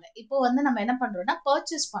கொடுத்துருக்காங்க. இப்போ வந்து நம்ம என்ன பண்றோம்னா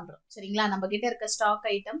பர்ச்சேஸ் பண்றோம். சரிங்களா? நம்ம கிட்ட இருக்க ஸ்டாக்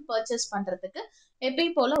ஐட்டம் பர்ச்சேஸ் பண்றதுக்கு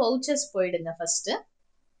எப்பயும் போல வவுச்சர்ஸ் போயிடுங்க. ஃபர்ஸ்ட்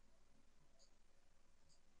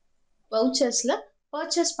வவுச்சர்ஸ்ல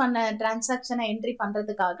பர்ச்சேஸ் பண்ண டிரான்சாக்ஷனை என்ட்ரி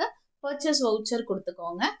பண்றதுக்காக பர்ச்சேஸ் வவுச்சர்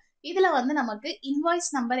கொடுத்துக்கோங்க. இதுல வந்து நமக்கு இன்வாய்ஸ்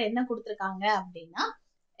நம்பர் என்ன கொடுத்துருக்காங்க அப்படின்னா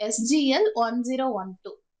SGL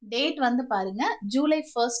 1012. டேட் வந்து பாருங்க ஜூலை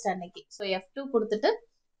 1 அன்னைக்கு. ஸோ F2 கொடுத்துட்டு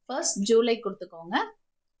 1 ஜூலை கொடுத்துக்கோங்க.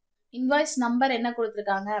 இன்வாய்ஸ் நம்பர் என்ன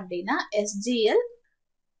கொடுத்துருக்காங்க அப்படின்னா SGL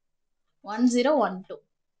 1012.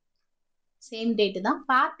 சேம் டேட் தான்.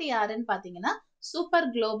 பார்ட்டி யாருன்னு பாத்தீங்கன்னா சூப்பர்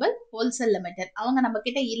குளோபல் ஹோல்சேல் லிமிடெட். அவங்க நம்ம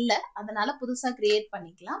கிட்ட இல்ல, அதனால புதுசா கிரியேட்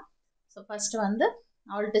பண்ணிக்கலாம். ஸோ ஃபர்ஸ்ட் வந்து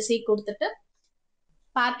ஆல்ட் சி கொடுத்துட்டு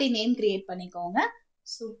பார்ட்டி நேம் கிரியேட் பண்ணிக்கோங்க.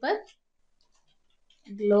 Super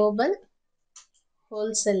global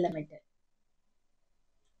wholesale limited.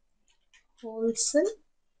 Wholesale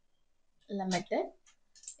limited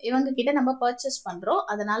இவங்க கிட்ட நம்ம பர்ச்சேஸ் பண்றோம்,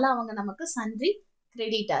 அதனால அவங்க நமக்கு சன்ரி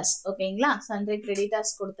கிரெடிட்டார்ஸ். ஓகேங்களா? சன்ரி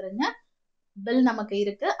கிரெடிட்டார்ஸ் கொடுத்துருங்க. பில் நமக்கு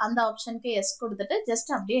இருக்கு, அந்த ஆப்ஷனுக்கு எஸ் கொடுத்துட்டு ஜஸ்ட்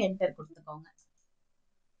அப்படியே என்டர் கொடுத்துக்கோங்க.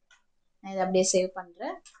 நான் இதை அப்படியே சேவ்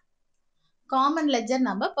பண்றேன். காமன் லெட்ஜர்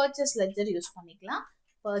நம்ம பர்ச்சேஸ் லெட்ஜர் யூஸ் பண்ணிக்கலாம்.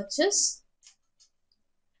 பர்ச்சேஸ்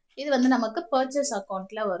இது வந்து நமக்கு பர்ச்சேஸ்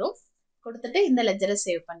அக்கௌண்ட்ல வரும். கொடுத்துட்டு இந்த லெட்ஜரை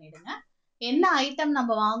சேவ் பண்ணிடுங்க. என்ன ஐட்டம்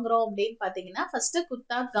நம்ம வாங்குறோம் அப்படின்னு பாத்தீங்கன்னா ஃபர்ஸ்ட்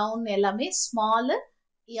குர்தா கவுன் எல்லாமே ஸ்மால்,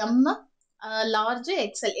 எம், லார்ஜ்,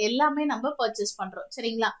 எக்ஸல் எல்லாமே நம்ம பர்ச்சேஸ் பண்றோம்.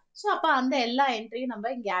 சரிங்களா? ஸோ அப்ப அந்த எல்லா என்ட்ரியும்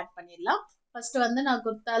நம்ம இங்க ஆட் பண்ணிடலாம். ஃபர்ஸ்ட் வந்து நான்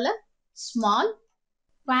குர்தால ஸ்மால்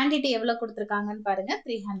குவான்டிட்டி எவ்வளவு கொடுத்துருக்காங்கன்னு பாருங்க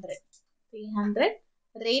 300.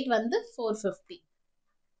 ரேட் வந்து 450.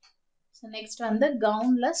 ஸோ நெக்ஸ்ட் வந்து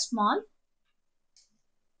கவுன்ல ஸ்மால்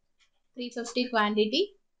 350 குவான்டிட்டி,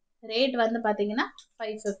 ரேட் வந்து பாத்தீங்கன்னா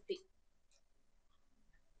 550.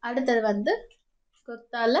 அடுத்தது வந்து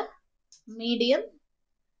குர்தால மீடியம்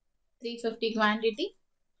 350 குவான்டிட்டி,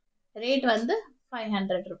 ரேட் வந்து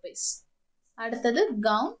 500 rupees. அடுத்தது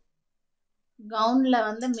கவுன்ல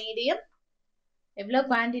வந்து மீடியம் எவ்வளவு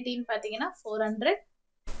குவான்டிட்டின்னு பாத்தீங்கன்னா 400,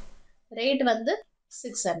 ரேட் வந்து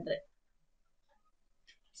 600.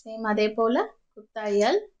 சேம் அதே போல குர்தா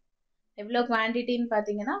எல் எவ்வளவு குவான்டிட்டின்னு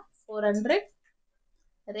பாத்தீங்கன்னா 400,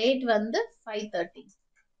 ரேட் வந்து 530.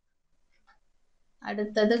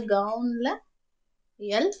 அடுத்தது கவுன்ல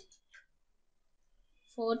எல்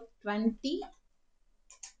 420,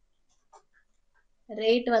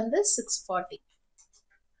 ரேட் வந்து 640.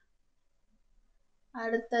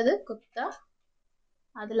 அடுத்தது குர்தா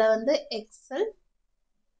அதுல வந்து எக்ஸல்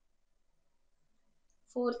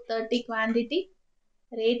 430 குவான்டிட்டி,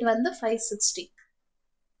 ரேட் வந்து 560.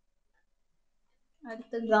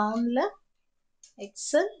 அடுத்து கவுன்ல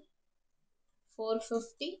எக்ஸல்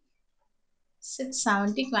 450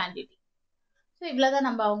 670 குவான்டிட்டி. ஸோ இவ்வளவுதான்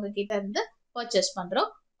நம்ம அவங்க கிட்ட இருந்து பர்ச்சேஸ்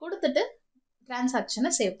பண்றோம். கொடுத்துட்டு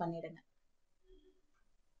டிரான்சாக்ஷனை சேவ் பண்ணிடுங்க.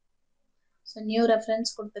 ஸோ நியூ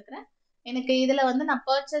ரெஃபரன்ஸ் கொடுத்துக்கிறேன். எனக்கு இதுல வந்து நான்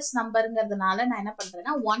பர்ச்சேஸ் நம்பருங்கிறதுனால நான் என்ன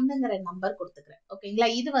பண்றேன்னா 1ங்கிற நம்பர் கொடுத்துக்கிறேன். ஓகேங்களா?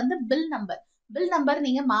 இது வந்து பில் நம்பர். பில் நம்பர்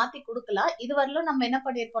நீங்க மாத்தி கொடுக்கலாம். இது வரலும் நம்ம என்ன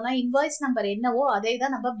பண்ணிருக்கோம்னா இன்வாய்ஸ் நம்பர் என்னவோ அதே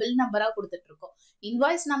தான் நம்ம பில் நம்பரா கொடுத்துட்டு இருக்கோம்.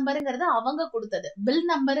 இன்வாய்ஸ் நம்பருங்கிறது அவங்க கொடுத்தது, பில்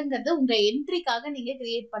நம்பருங்கிறது உங்க என்ட்ரிக்காக நீங்க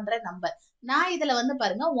கிரியேட் பண்ற நம்பர். நான் இதுல வந்து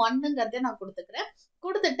பாருங்க 1ங்கிறத நான் கொடுத்துக்கிறேன்.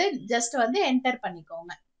 கொடுத்துட்டு ஜஸ்ட் வந்து என்டர்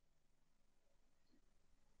பண்ணிக்கோங்க.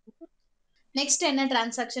 நெக்ஸ்ட் என்ன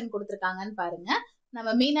டிரான்சாக்ஷன் கொடுத்துருக்காங்கன்னு பாருங்க. நம்ம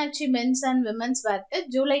Meenakshi men's and women's வேர்க்கு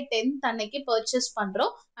July 10 அன்னைக்கு பர்ச்சேஸ்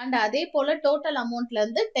பண்றோம். அண்ட் அதே போல டோட்டல் அமௌண்ட்ல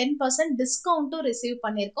இருந்து 10% டிஸ்கவுண்ட்டும் ரிசீவ்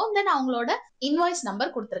பண்ணிருக்கோம். தென் அவங்களோட இன்வாய்ஸ்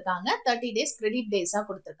நம்பர் கொடுத்துருக்காங்க. 30 days கிரெடிட் டேஸா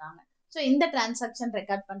கொடுத்துருக்காங்க. ஸோ இந்த டிரான்சாக்ஷன்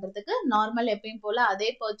ரெக்கார்ட் பண்றதுக்கு நார்மல் எப்பயும் போல அதே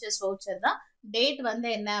பர்ச்சேஸ் வவுச்சர் தான். டேட் வந்து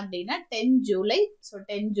என்ன அப்படின்னா 10 ஜூலை. ஸோ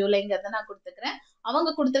 10 ஜூலைங்கிறத நான் கொடுத்துக்கிறேன். அவங்க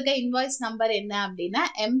கொடுத்துருக்க இன்வாய்ஸ் நம்பர் என்ன அப்படின்னா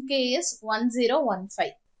MKS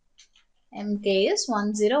 1015. MKS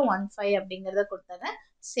 1015 அப்படிங்கறத கொடுத்தேன்.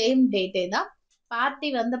 சேம் டேட்டே தான். பார்ட்டி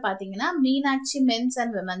வந்து பாத்தீங்கன்னா மீனாட்சி மென்ஸ்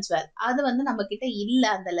அண்ட் விமென்ஸ் வேர். அது வந்து நம்ம கிட்ட இல்ல,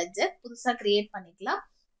 அந்த லெட்ஜர் புதுசா கிரியேட் பண்ணிக்கலாம்.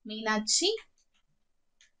 Meenakshi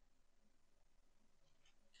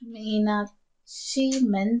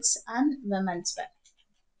men's and women's where.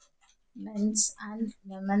 Men's and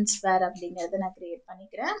women's வேர் அப்படிங்கறத நான் கிரியேட்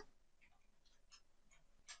பண்ணிக்கிறேன்.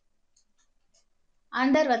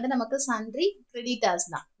 அண்டர் வந்து நமக்கு சன்ரி கிரெடிட்டார்ஸ்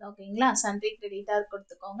தான். ஓகேங்களா? சன்ரி கிரெடிட்டார்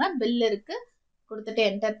கொடுத்துக்கோங்க. பில் இருக்கு, கொடுத்துட்டு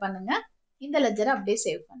என்டர் பண்ணுங்க. இந்த லெட்ஜரை அப்படியே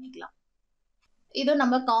சேவ் பண்ணிக்கலாம். இது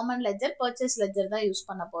நம்ம காமன் லெட்ஜர் பர்ச்சேஸ் லெட்ஜர் தான் யூஸ்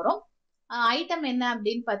பண்ண போறோம். ஐட்டம் என்ன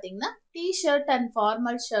அப்படின்னு பாத்தீங்கன்னா டிஷர்ட் அண்ட்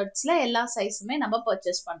ஃபார்மல் ஷர்ட்ஸ்ல எல்லா சைஸுமே நம்ம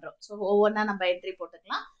பர்ச்சேஸ் பண்றோம். ஸோ ஒவ்வொன்றா நம்ம என்ட்ரி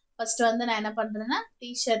போட்டுக்கலாம். ஃபர்ஸ்ட் வந்து நான் என்ன பண்றேன்னா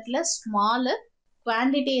டிஷர்ட்ல ஸ்மால்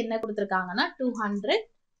குவான்டிட்டி என்ன கொடுத்துருக்காங்கன்னா 200,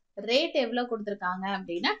 ரேட் எவ்வளவு கொடுத்துருக்காங்க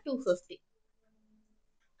அப்படின்னா 250.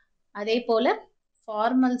 அதே போல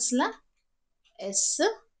ஃபார்மல்ஸ்ல S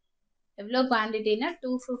எவ்வளோ குவான்டிட்டினா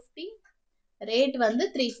 250, ரேட் வந்து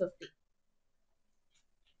 350.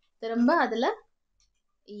 திரும்ப அதில்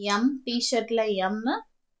M, டிஷர்ட்டில் M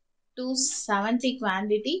 270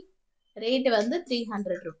 குவான்டிட்டி, ரேட் வந்து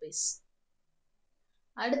 300 rupees.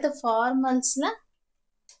 அடுத்த ஃபார்மல்ஸில்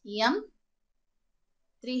M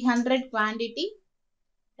 300 குவான்டிட்டி,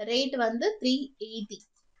 ரேட் வந்து 380.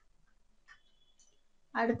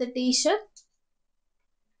 அடுத்த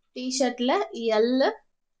டிஷர்ட்டில் L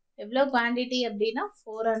எவ்வளோ குவான்டிட்டி அப்படின்னா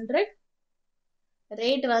 400,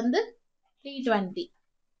 ரேட் வந்து 320.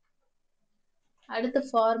 அடுத்து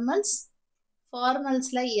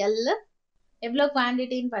ஃபார்மல்ஸில் L எவ்வளோ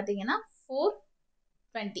குவான்டிட்டின்னு பார்த்தீங்கன்னா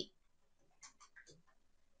 420,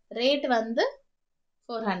 ரேட் வந்து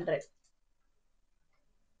 400.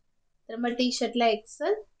 திரும்ப டிஷர்ட்டில்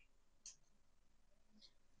XL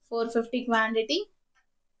 450 குவான்டிட்டி,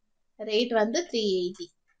 ரேட் வந்து 380.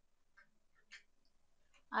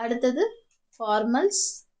 அடுத்தது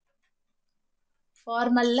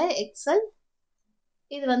ஃபார்மல்ல XL,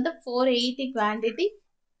 இது வந்து 480 குவான்டிட்டி,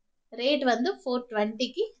 ரேட் வந்து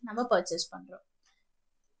 420க்கு நம்ம பர்ச்சேஸ் பண்ணுறோம்.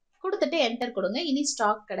 கொடுத்துட்டு என்டர் கொடுங்க. இனி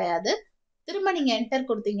ஸ்டாக் கிடையாது. திரும்ப நீங்கள் என்டர்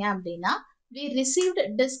கொடுத்தீங்க அப்படின்னா we received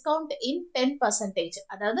discount in 10%.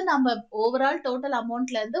 அதாவது நம்ம ஓவரால் டோட்டல்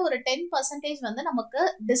அமௌண்ட்லேருந்து ஒரு 10% வந்து நமக்கு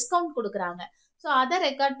டிஸ்கவுண்ட் கொடுக்குறாங்க. ஸோ அதை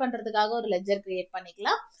ரெக்கார்ட் பண்ணுறதுக்காக ஒரு லெஜர் கிரியேட்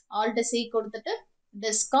பண்ணிக்கலாம். ஆல்ட் C கொடுத்துட்டு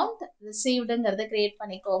டிஸ்கவுண்ட் ரிசீவ்டுங்கிறத கிரியேட்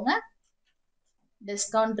பண்ணிக்கோங்க.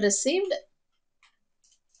 டிஸ்கவுண்ட் ரிசீவ்டு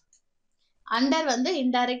அண்டர் வந்து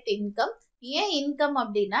இன்டைரக்ட் இன்கம். ஏன் இன்கம்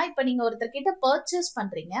அப்படின்னா, இப்போ நீங்கள் ஒருத்தர்கிட்ட பர்ச்சேஸ்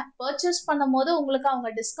பண்ணுறீங்க, பர்ச்சேஸ் பண்ணும் போது உங்களுக்கு அவங்க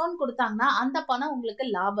டிஸ்கவுண்ட் கொடுத்தாங்கன்னா அந்த பணம் உங்களுக்கு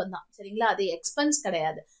லாபம் தான், சரிங்களா? அது எக்ஸ்பென்ஸ்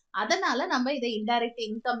கிடையாது. அதனால நம்ம இதை இன்டைரக்ட்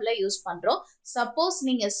இன்கம்ல யூஸ் பண்றோம். சப்போஸ்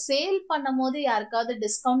நீங்க சேல் பண்ணும் போது யாருக்காவது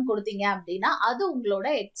டிஸ்கவுண்ட் கொடுத்தீங்க அப்படின்னா அது உங்களோட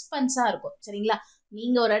எக்ஸ்பென்ஸா இருக்கும், சரிங்களா?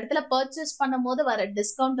 நீங்க ஒரு இடத்துல பர்ச்சேஸ் பண்ணும் போது வர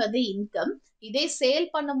டிஸ்கவுண்ட் வந்து இன்கம், இதே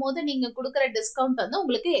சேல் பண்ணும் போது நீங்க கொடுக்குற டிஸ்கவுண்ட் வந்து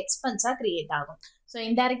உங்களுக்கு எக்ஸ்பென்ஸா கிரியேட் ஆகும். ஸோ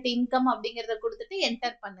இன்டைரக்ட் இன்கம் அப்படிங்கிறத கொடுத்துட்டு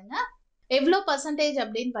என்டர் பண்ணுங்க. எவ்வளோ பர்சன்டேஜ்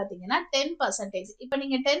அப்படின்னு பார்த்தீங்கன்னா 10%. இப்போ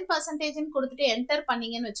நீங்கள் 10% கொடுத்துட்டு என்டர்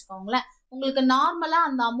பண்ணீங்கன்னு வச்சுக்கோங்களேன், உங்களுக்கு நார்மலாக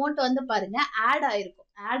அந்த அமௌண்ட் வந்து பாருங்க ஆட் ஆயிருக்கும்.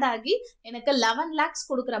 ஆட் ஆகி எனக்கு 11 lakhs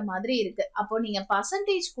கொடுக்குற மாதிரி இருக்கு. அப்போ நீங்கள்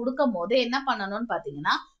பர்சன்டேஜ் கொடுக்கும் போது என்ன பண்ணணும்னு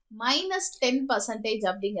பார்த்தீங்கன்னா -10%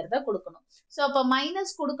 அப்படிங்கிறத கொடுக்கணும். ஸோ அப்போ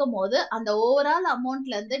மைனஸ் கொடுக்கும் போது அந்த ஓவரால்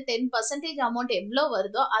அமௌண்ட்ல இருந்து 10% அமௌண்ட் எவ்வளோ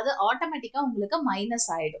வருதோ அது ஆட்டோமேட்டிக்கா உங்களுக்கு மைனஸ்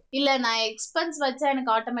ஆயிடும். இல்ல நான் எக்ஸ்பென்ஸ் வச்சா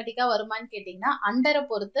எனக்கு ஆட்டோமேட்டிக்கா வருமானு கேட்டீங்கன்னா அண்டரை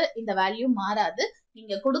பொறுத்து இந்த வேல்யூ மாறாது.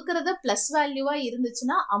 நீங்க கொடுக்கறது பிளஸ் வேல்யூவா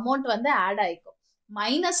இருந்துச்சுன்னா அமௌண்ட் வந்து ஆட் ஆயிக்கும்.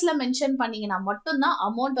 மைனஸ்ல மென்ஷன் பண்ணீங்கன்னா மட்டும்தான்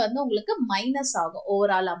அமௌண்ட் வந்து உங்களுக்கு மைனஸ் ஆகும்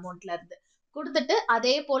ஓவரால் அமௌண்ட்ல இருந்து. கொடுத்துட்டு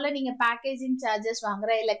அதே போல நீங்க பேக்கேஜிங் சார்ஜஸ்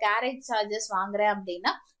வாங்குற இல்ல கேரேஜ் சார்ஜஸ் வாங்குறேன்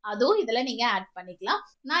அப்படின்னா அதுவும் இதுல நீங்க ஆட் பண்ணிக்கலாம்.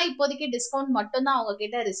 நான் இப்போதைக்கு டிஸ்கவுண்ட் மட்டும் தான் அவங்க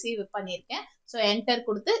கிட்ட ரிசீவ் பண்ணியிருக்கேன். ஸோ என்டர்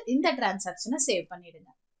கொடுத்து இந்த டிரான்சாக்ஷனை சேவ் பண்ணிடுங்க.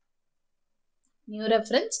 நியூ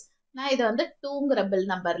ரெஃபரன்ஸ், நான் இதை வந்து 2ங்கிற பில்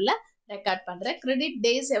நம்பர்ல ரெக்கார்ட் பண்றேன். கிரெடிட்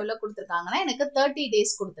டேஸ் எவ்வளவு கொடுத்துருக்காங்கன்னா எனக்கு 30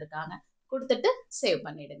 days கொடுத்துருக்காங்க. கொடுத்துட்டு சேவ்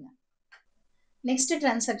பண்ணிடுங்க. நெக்ஸ்ட்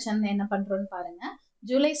டிரான்சாக்ஷன் என்ன பண்றோம்னு பாருங்க.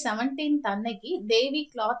 ஜூலை 17th அன்னைக்கு தேவி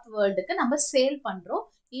கிளாத் வேர்ல்டுக்கு நம்ம சேல் பண்றோம்.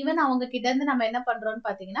 ஈவன் அவங்க கிட்ட இருந்து நம்ம என்ன பண்றோம்னு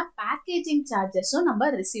பாத்தீங்கன்னா பேக்கேஜிங் சார்ஜஸும் நம்ம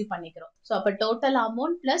ரிசீவ் பண்ணிக்கிறோம். ஸோ அப்போ total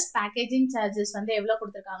amount plus packaging charges வந்து எவ்வளவு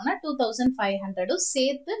கொடுத்துருக்காங்கன்னா 2500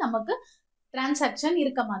 சேர்த்து நமக்கு டிரான்சாக்ஷன்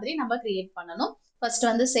இருக்க மாதிரி நம்ம கிரியேட் பண்ணணும். ஃபர்ஸ்ட்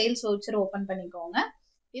வந்து சேல்ஸ் வவுச்சர் ஓபன் பண்ணிக்கோங்க.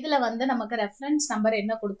 இதுல வந்து நமக்கு ரெஃபரன்ஸ் நம்பர்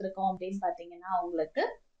என்ன கொடுத்துருக்கோம் அப்படின்னு பாத்தீங்கன்னா உங்களுக்கு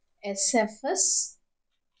SFS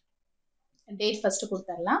டேட் ஃபர்ஸ்ட்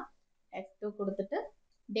கொடுத்துடலாம். F2 கொடுத்துட்டு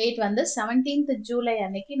டேட் வந்து 17th ஜூலை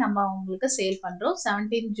அன்னைக்கு நம்ம உங்களுக்கு சேல் பண்றோம்.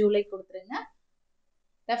 17th ஜூலை கொடுத்துருங்க.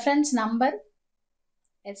 Reference number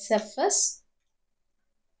SFS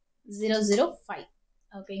 005.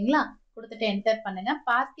 ஓகேங்களா? கொடுத்துட்டு என்டர் பண்ணுங்க.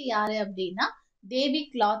 பார்ட்டி யாரு அப்படின்னா தேவி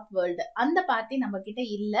கிளாத் வேர்ல்டு. அந்த பார்ட்டி நம்ம கிட்ட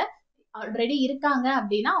இல்ல, ஆல்ரெடி இருக்காங்க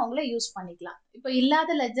அப்படின்னா அவங்கள யூஸ் பண்ணிக்கலாம். இப்போ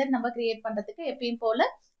இல்லாத லெஜர் நம்ம கிரியேட் பண்றதுக்கு எப்பயும் போல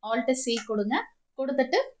ஆல்ட் C கொடுங்க.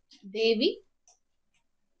 கொடுத்துட்டு தேவி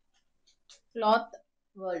கிளாத்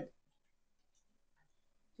வேர்ல்ட்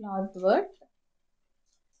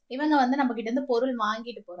இவங்க வந்து நம்ம கிட்ட இருந்து பொருள்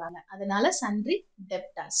வாங்கிட்டு போறாங்க. அதனால சன்றி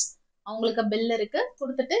டெப்டாஸ் அவங்களுக்கு பில் இருக்கு.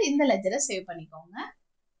 கொடுத்துட்டு இந்த லெஜரை சேவ் பண்ணிக்கோங்க.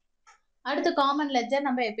 அடுத்து காமன் லெஜர்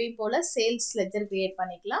நம்ம எப்பயும் போல சேல்ஸ் லெஜர் கிரியேட்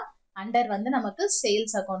பண்ணிக்கலாம். அண்டர் வந்து நமக்கு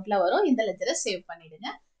சேல்ஸ் அக்கௌண்ட்ல வரும். இந்த லெஜரை சேவ் பண்ணிடுங்க.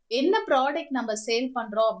 என்ன ப்ராடக்ட் நம்ம சேல்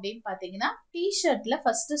பண்றோம் அப்படின்னு பாத்தீங்கன்னா டிஷர்ட்ல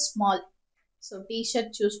first small. So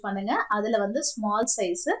T shirt choose பண்ணுங்க. அதுல வந்து ஸ்மால்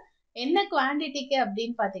சைஸ் என்ன குவான்டிட்டிக்கு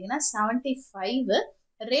அப்படின்னு பாத்தீங்கன்னா 75.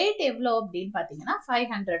 ரேட் எவ்வளோ அப்படின்னு பாத்தீங்கன்னா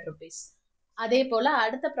 500 rupees. அதே போல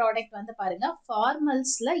அடுத்த ப்ராடக்ட் வந்து பாருங்க,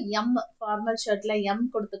 ஃபார்மல்ஸ்ல எம், ஃபார்மல் ஷர்ட்ல எம்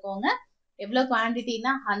கொடுத்துக்கோங்க. எவ்வளோ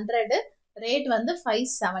குவான்டிட்டினா 100, ரேட் வந்து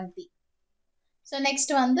 570. ஸோ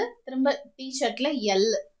நெக்ஸ்ட் வந்து திரும்ப டிஷர்ட்ல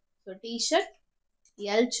L, so T shirt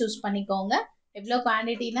L choose பண்ணிக்கோங்க. எவ்வளோ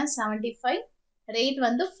குவான்டிட்டினா 75, ரேட்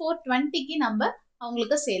வந்து 420க்கு நம்ம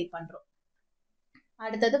அவங்களுக்கு சேல் பண்றோம்.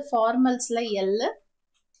 அடுத்தது ஃபார்மல்ஸ்ல எல்,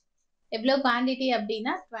 எவ்வளோ குவான்டிட்டி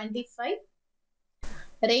அப்படின்னா 25,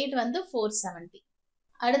 ரேட் வந்து 470.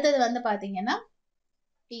 அடுத்தது வந்து பாத்தீங்கன்னா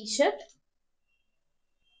டிஷர்ட்,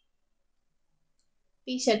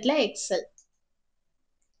 டிஷர்ட்ல எக்ஸல்,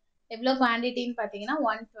 எவ்வளோ குவான்டிட்டின்னு பாத்தீங்கன்னா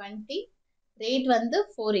 120, ரேட் வந்து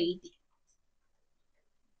 480.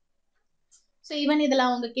 ஸோ ஈவன் இதில்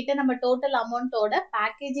அவங்க கிட்ட நம்ம டோட்டல் அமௌண்ட்டோட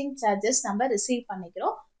பேக்கேஜிங் சார்ஜஸ் நம்ம ரிசீவ்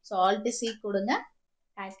பண்ணிக்கிறோம். ஸோ ஆல்ட் சி கொடுங்க,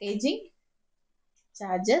 பேக்கேஜிங்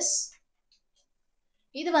சார்ஜஸ்,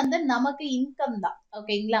 இது வந்து நமக்கு இன்கம் தான்.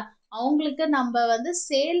 ஓகேங்களா, அவங்களுக்கு நம்ம வந்து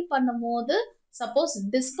சேல் பண்ணும் போது சப்போஸ்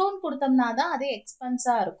டிஸ்கவுண்ட் கொடுத்தோம்னா தான் அது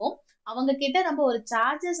எக்ஸ்பென்ஸா இருக்கும். அவங்க கிட்ட நம்ம ஒரு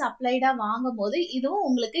சார்ஜஸ் அப்ளைடா வாங்கும் போது இதுவும்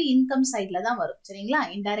உங்களுக்கு இன்கம் சைட்ல தான் வரும். சரிங்களா,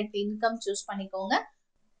 இன்டைரக்ட் இன்கம் சூஸ் பண்ணிக்கோங்க,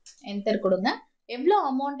 என்டர் கொடுங்க. எவ்வளோ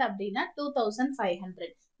அமௌண்ட் அப்படின்னா 2500.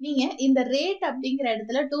 நீங்க இந்த ரேட் அப்படிங்கிற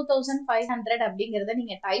இடத்துல 2500 அப்படிங்கறத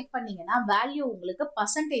நீங்க டைப் பண்ணீங்கன்னா வேல்யூ உங்களுக்கு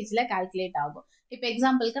பர்சன்டேஜ்ல கால்குலேட் ஆகும். இப்போ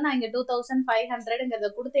எக்ஸாம்பிளுக்கு நான் இங்க 2500ங்கிறத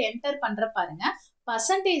கொடுத்து என்டர் பண்ற பாருங்க,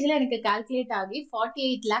 பர்சன்டேஜ்ல எனக்கு கால்குலேட் ஆகி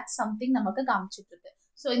 48 lakhs சம்திங் நமக்கு காமிச்சிட்டு இருக்கு.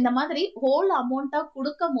 ஸோ இந்த மாதிரி ஹோல் அமௌண்ட்டா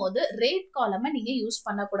கொடுக்கும் போது ரேட் காலமை நீங்க யூஸ்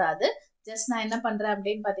பண்ணக்கூடாது. ஜஸ்ட் நான் என்ன பண்றேன்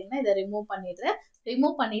அப்படின்னு பாத்தீங்கன்னா இதை ரிமூவ் பண்ணிடுறேன்.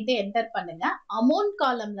 ரிமூவ் பண்ணிட்டு என்டர் பண்ணுங்க. அமௌண்ட்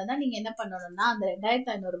காலம்ல தான் நீங்க என்ன பண்ணணும்னா அந்த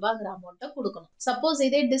 2500 ரூபாய்ங்கிற அமௌண்ட்டை கொடுக்கணும். சப்போஸ்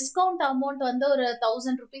இதே டிஸ்கவுண்ட் அமௌண்ட் வந்து ஒரு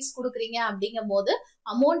 1000 rupees கொடுக்குறீங்க அப்படிங்கும் போது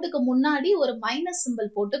அமௌண்ட்டுக்கு முன்னாடி ஒரு மைனஸ்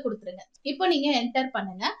சிம்பிள் போட்டு கொடுத்துருங்க. இப்போ நீங்க என்டர்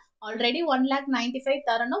பண்ணுங்க. ஆல்ரெடி 1,95,000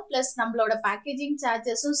 தரணும், பிளஸ் நம்மளோட பேக்கேஜிங்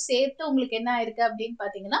சார்ஜஸும் சேர்த்து உங்களுக்கு என்ன ஆயிருக்கு அப்படின்னு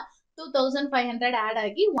பாத்தீங்கன்னா 2500 ஆட்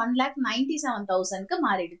ஆகி 1,97,000க்கு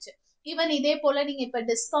மாறிடுச்சு. ஈவன் இதே போல நீங்க இப்ப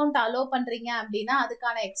டிஸ்கவுண்ட் அலோ பண்றீங்க அப்படின்னா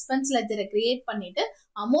அதுக்கான எக்ஸ்பென்ஸ் லெட்ஜரை கிரியேட் பண்ணிட்டு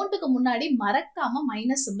அமௌண்ட்டுக்கு முன்னாடி மறக்காம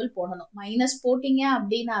மைனஸ் சிம்பிள் போடணும். மைனஸ் போட்டீங்க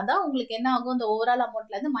அப்படின்னா தான் உங்களுக்கு என்ன ஆகும், இந்த ஓவரால்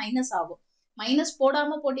அமௌண்ட்ல இருந்து மைனஸ் ஆகும். மைனஸ்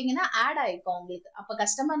போடாம போட்டீங்கன்னா ஆட் ஆயிருக்கும் உங்களுக்கு. அப்ப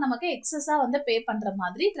கஸ்டமர் நமக்கு எக்ஸஸா வந்து பே பண்ற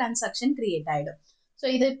மாதிரி டிரான்சாக்ஷன் கிரியேட் ஆயிடும். ஸோ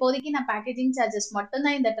இது இப்போதைக்கு நான் பேக்கேஜிங் சார்ஜஸ்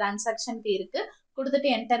மட்டும்தான் இந்த டிரான்சாக்ஷனுக்கு இருக்கு,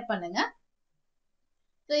 கொடுத்துட்டு என்டர் பண்ணுங்க.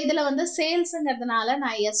 ஸோ இதுல வந்து சேல்ஸ்ங்கிறதுனால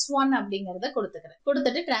நான் S1 அப்படிங்கறத கொடுத்துக்கிறேன்.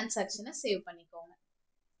 கொடுத்துட்டு டிரான்சாக்ஷனை சேவ் பண்ணிக்கோங்க.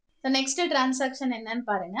 ஸோ நெக்ஸ்ட் டிரான்சாக்ஷன் என்னன்னு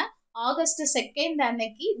பாருங்க. ஆகஸ்ட் 2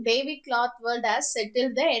 அன்னைக்கு தேவி cloth world has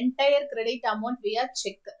settle the entire credit amount வியா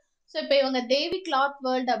செக். ஸோ இப்போ இவங்க தேவி கிளாத்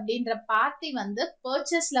வேர்ல்ட் அப்படின்ற பார்ட்டி வந்து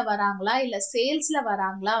பர்ச்சேஸ்ல வராங்களா இல்ல சேல்ஸ்ல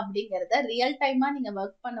வராங்களா அப்படிங்கறத ரியல் டைமா நீங்க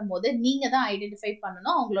ஒர்க் பண்ணும் போது நீங்க தான் ஐடென்டிஃபை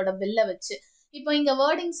பண்ணணும் அவங்களோட பில்லை வச்சு. இப்போ இங்க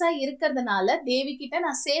வேர்டிங்ஸா இருக்கிறதுனால தேவி கிட்ட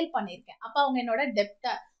நான் சேல் பண்ணிருக்கேன், அப்ப அவங்க என்னோட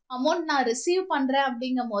டெப்டர். அமௌண்ட் நான் ரிசீவ் பண்றேன்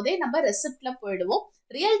அப்படிங்கும் போதே நம்ம ரெசிப்ட்ல போயிடுவோம்.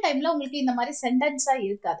 ரியல் டைம்ல உங்களுக்கு இந்த மாதிரி சென்டென்ஸா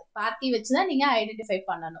இருக்காது, பார்ட்டி வச்சுதான் நீங்க ஐடென்டிஃபை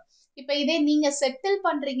பண்ணணும். இப்ப இதே நீங்க செட்டில்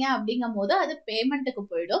பண்றீங்க அப்படிங்கும் போது அது பேமெண்ட்டுக்கு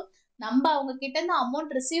போயிடும். நம்ம அவங்க கிட்ட இருந்து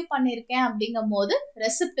அமௌண்ட் ரிசீவ் பண்ணிருக்கேன் அப்படிங்கும் போது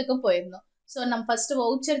ரெசிப்டுக்கு போயிடணும். ஸோ நம்ம ஃபர்ஸ்ட்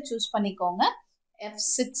வவுச்சர் சூஸ் பண்ணிக்கோங்க.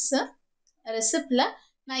 F6 ரெசிப்ட்ல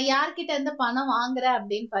நான் யார்கிட்ட இருந்து பணம் வாங்குறேன்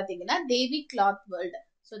அப்படின்னு பாத்தீங்கன்னா தேவி கிளாத் வேர்ல்டு.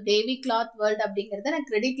 ஸோ தேவி கிளாத் வேர்ல்டு அப்படிங்கறத நான்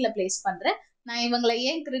கிரெடிட்ல பிளேஸ் பண்றேன். நான் இவங்களை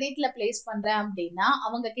ஏன் கிரெடிட்ல பிளேஸ் பண்றேன் அப்படின்னா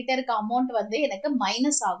அவங்க கிட்ட இருக்க அமௌண்ட் வந்து எனக்கு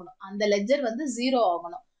மைனஸ் ஆகணும், அந்த லெஜர் வந்து 0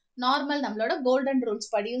 ஆகணும். நார்மல் நம்மளோட கோல்டன்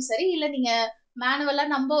ரூல்ஸ் படியும் சரி, இல்ல நீங்க மேனுவலா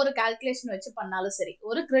நம்ம ஒரு கால்குலேஷன் வச்சு பண்ணாலும் சரி,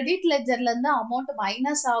 ஒரு கிரெடிட் லெஜர்ல இருந்து அமௌண்ட்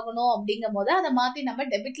மைனஸ் ஆகணும் அப்படிங்கும் போது அதை மாத்தி நம்ம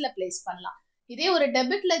டெபிட்ல பிளேஸ் பண்ணலாம். இதே ஒரு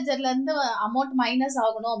டெபிட் லெஜர்ல இருந்து அமௌண்ட் மைனஸ்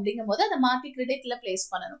ஆகணும் அப்படிங்கும் போது அதை மாத்தி கிரெடிட்ல பிளேஸ்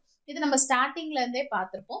பண்ணணும். இது நம்ம ஸ்டார்டிங்ல இருந்தே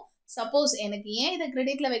பார்த்திருப்போம். சப்போஸ் எனக்கு ஏன் இதை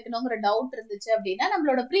கிரெடிட்ல வைக்கணுங்கிற டவுட் இருந்துச்சு அப்படின்னா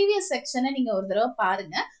நம்மளோட ப்ரீவியஸ் செக்ஷனை நீங்க ஒரு தடவை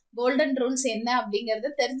பாருங்க. கோல்டன் ரூல்ஸ் என்ன அப்படிங்கறது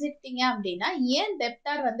தெரிஞ்சுக்கிட்டீங்க அப்படின்னா ஏன்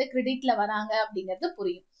டெப்டார் வந்து கிரெடிட்ல வராங்க அப்படிங்கிறது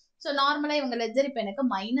புரியும். ஸோ நார்மலா இவங்க லெஜர் இப்ப எனக்கு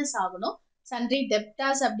மைனஸ் ஆகணும். சன்ட்ரி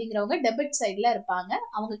டெப்டார்ஸ் அப்படிங்கிறவங்க டெபிட் சைட்ல இருப்பாங்க.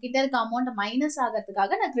 அவங்க கிட்ட இருக்க அமௌண்ட் மைனஸ்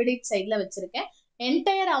ஆகிறதுக்காக நான் கிரெடிட் சைட்ல வச்சிருக்கேன்.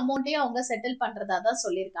 என்டையர் அமௌண்ட்டையும் அவங்க செட்டில் பண்றதா தான்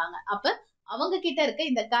சொல்லியிருக்காங்க. அப்ப அவங்க கிட்ட இருக்க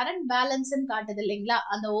இந்த கரண்ட் பேலன்ஸ் காட்டுது இல்லைங்களா,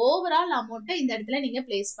 அந்த ஓவரால் அமௌண்ட்டை இந்த இடத்துல நீங்க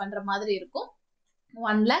பிளேஸ் பண்ற மாதிரி இருக்கும்.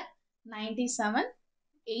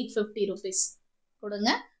 1,97,850 rupees கொடுங்க.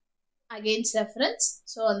 Against reference.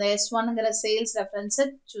 ஸோ அந்த S1ங்கிற சேல்ஸ் ரெஃபரன்ஸை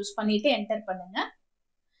சூஸ் பண்ணிட்டு என்டர் பண்ணுங்க.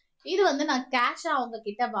 இது வந்து நான் கேஷா அவங்க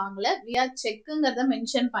கிட்ட வாங்கல, வியா செக்குங்கிறத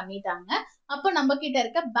மென்ஷன் பண்ணிட்டாங்க. அப்போ நம்ம கிட்ட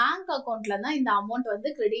இருக்க பேங்க் அக்கௌண்ட்ல தான் இந்த அமௌண்ட் வந்து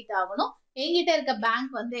கிரெடிட் ஆகணும். என்கிட்ட இருக்க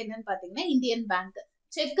பேங்க் வந்து என்னன்னு பாத்தீங்கன்னா இந்தியன் பேங்க்.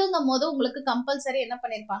 செக்குங்கும் போது உங்களுக்கு கம்பல்சரி என்ன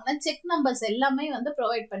பண்ணிருப்பாங்கன்னா செக் நம்பர்ஸ் எல்லாமே வந்து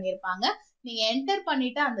ப்ரொவைட் பண்ணிருப்பாங்க. நீங்க என்டர்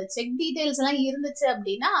பண்ணிட்டு அந்த செக் டீடைல்ஸ் எல்லாம் இருந்துச்சு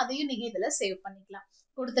அப்படின்னா அதையும் நீங்க இதுல சேவ் பண்ணிக்கலாம்.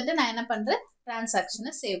 கொடுத்துட்டு நான் என்ன பண்றேன்,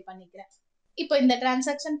 டிரான்சாக்ஷனை சேவ் பண்ணிக்கிறேன். இப்போ இந்த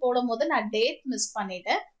டிரான்சாக்ஷன் போடும்போது நான் டேட் மிஸ்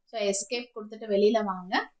பண்ணிட்டேன். ஸோ எஸ்கேப் கொடுத்துட்டு வெளியில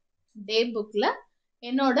வாங்க. டே புக்ல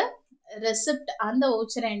என்னோட ரெசிப்ட் அந்த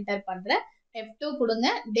வவுச்சரை என்டர் பண்றேன். F2 கொடுங்க.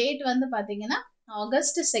 டேட் வந்து பாத்தீங்கன்னா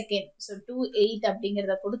August 2nd. ஸோ 2/8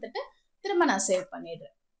 அப்படிங்கிறத கொடுத்துட்டு திரும்ப நான் சேவ்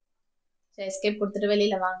பண்ணிடுறேன். ஸோ எஸ்கேப் கொடுத்துட்டு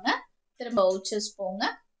வெளியில வாங்க. திரும்ப வவுச்சர்ஸ் போங்க.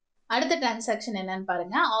 அடுத்த டிரான்சாக்ஷன் என்னன்னு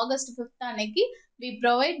பாருங்க. August 5th அன்னைக்கு we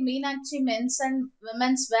provide Meenakshi men's and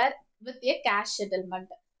women's where with A cash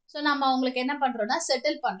settlement. So நம்ம அவங்களுக்கு என்ன பண்றோம்னா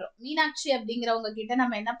செட்டில் பண்றோம். மீனாட்சி அப்படிங்கிறவங்க கிட்ட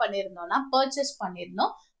நம்ம என்ன பண்ணிருந்தோம்னா பர்ச்சேஸ்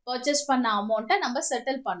பண்ணிருந்தோம். பர்ச்சேஸ் பண்ண அமௌண்ட்டை நம்ம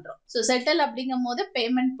செட்டில் பண்றோம். ஸோ செட்டில் அப்படிங்கும் போது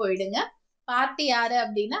பேமெண்ட் போயிடுங்க. பார்ட்டி யாரு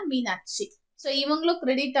அப்படின்னா மீனாட்சி. ஸோ இவங்களும்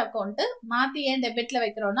கிரெடிட் அக்கௌண்ட் மாத்தி ஏன் டெபிட்ல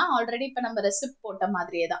வைக்கிறோம்னா ஆல்ரெடி இப்ப நம்ம ரெசிப்ட் போட்ட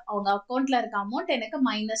மாதிரியே தான் அவங்க அக்கௌண்ட்ல இருக்க அமௌண்ட் எனக்கு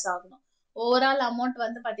மைனஸ் ஆகணும். ஓவரால் அமௌண்ட்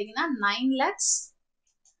வந்து பாத்தீங்கன்னா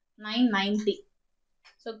 9,990.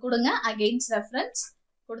 ஸோ கொடுங்க. அகெயின்ஸ்ட் ரெஃபரன்ஸ்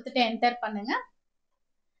கொடுத்துட்டு என்டர் பண்ணுங்க.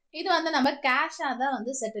 இது வந்து நம்ம கேஷா தான்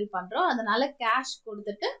வந்து செட்டில் பண்றோம். அதனால கேஷ்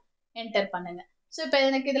கொடுத்துட்டு என்டர் பண்ணுங்க. ஸோ இப்போ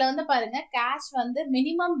எனக்கு இதுல வந்து பாருங்க கேஷ் வந்து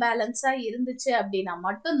மினிமம் பேலன்ஸா இருந்துச்சு அப்படின்னா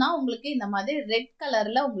மட்டும்தான் உங்களுக்கு இந்த மாதிரி ரெட்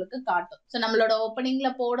கலர்ல உங்களுக்கு காட்டும். ஸோ நம்மளோட ஓப்பனிங்ல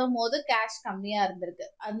போடும் போது கேஷ் கம்மியா இருந்திருக்கு.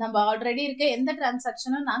 அது நம்ம ஆல்ரெடி இருக்க எந்த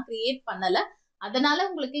டிரான்சாக்ஷனும் நான் கிரியேட் பண்ணல. அதனால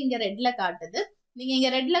உங்களுக்கு இங்க ரெட்ல காட்டுது. நீங்க இங்க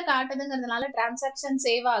ரெட்ல காட்டுதுங்கிறதுனால டிரான்சாக்ஷன்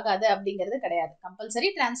சேவ் ஆகாது அப்படிங்கிறது கிடையாது. கம்பல்சரி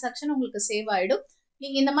டிரான்சாக்ஷன் உங்களுக்கு சேவ் ஆயிடும்.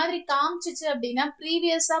 நீங்க இந்த மாதிரி காமிச்சிச்சு அப்படின்னா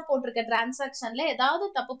ப்ரீவியஸா போட்டிருக்க டிரான்சாக்ஷன்ல ஏதாவது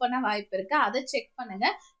தப்பு பண்ண வாய்ப்பு இருக்கு. அதை செக் பண்ணுங்க.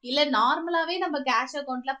 இல்ல நார்மலாவே நம்ம கேஷ்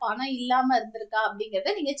அக்கௌண்ட்ல பணம் இல்லாம இருந்திருக்கா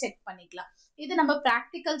அப்படிங்கறத நீங்க செக் பண்ணிக்கலாம். இது நம்ம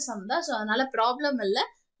பிராக்டிக்கல் சம் தான். ஸோ அதனால ப்ராப்ளம் இல்லை.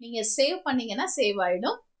 நீங்க சேவ் பண்ணீங்கன்னா சேவ்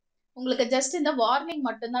ஆயிடும். உங்களுக்கு ஜஸ்ட் இந்த வார்னிங்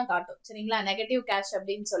மட்டும் தான் காட்டும். சரிங்களா? நெகட்டிவ் கேஷ்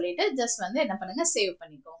அப்படின்னு சொல்லிட்டு ஜஸ்ட் வந்து என்ன பண்ணுங்க சேவ்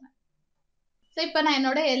பண்ணிக்கோங்க. ஸோ இப்போ நான்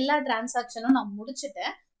என்னோட எல்லா டிரான்சாக்ஷனும் நான்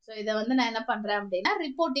முடிச்சுட்டேன். ஸோ இதை வந்து நான் என்ன பண்றேன் அப்படின்னா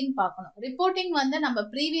ரிப்போர்ட்டிங் பார்க்கணும். ரிப்போர்ட்டிங் வந்து நம்ம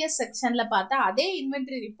ப்ரீவியஸ் செக்ஷன்ல பார்த்தா அதே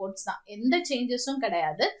இன்வென்ட்ரி ரிப்போர்ட்ஸ் தான். எந்த சேஞ்சஸும்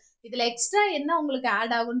கிடையாது. இதுல எக்ஸ்ட்ரா என்ன உங்களுக்கு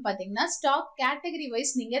ஆட் ஆகும்னு பாத்தீங்கன்னா ஸ்டாக் கேட்டகரி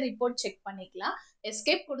வைஸ் நீங்க ரிப்போர்ட் செக் பண்ணிக்கலாம்.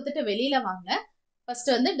 எஸ்கேப் கொடுத்துட்டு வெளியில வாங்க. ஃபர்ஸ்ட்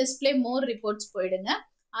வந்து டிஸ்பிளே மோர் ரிப்போர்ட்ஸ் போயிடுங்க.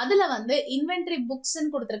 அதுல வந்து இன்வென்ட்ரி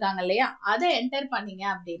புக்ஸ்ன்னு கொடுத்துருக்காங்க இல்லையா, அதை என்டர் பண்ணீங்க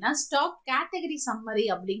அப்படின்னா ஸ்டாக் கேட்டகரி சம்மரி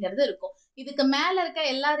அப்படிங்கிறது இருக்கும். இதுக்கு மேல இருக்க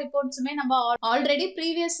எல்லா ரிப்போர்ட்ஸுமே நம்ம ஆல்ரெடி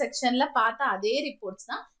ப்ரீவியஸ் செக்ஷன்ல பார்த்த அதே ரிப்போர்ட்ஸ்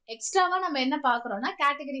தான். எக்ஸ்ட்ராவா நம்ம என்ன பாக்குறோம்னா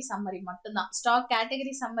கேட்டகரி சம்மரி மட்டும்தான். ஸ்டாக்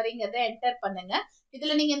கேட்டகரி சம்மரிங்கிறத என்டர் பண்ணுங்க.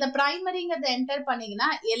 இதுல நீங்க இந்த பிரைமரிங்கிறத என்டர் பண்ணீங்கன்னா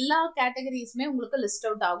எல்லா கேட்டகரிஸுமே உங்களுக்கு லிஸ்ட்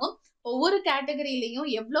அவுட் ஆகும். ஒவ்வொரு கேட்டகரியிலையும்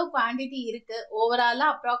எவ்வளவு குவான்டிட்டி இருக்கு, ஓவராலா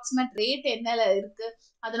அப்ராக்சிமேட் ரேட் என்ன இருக்கு,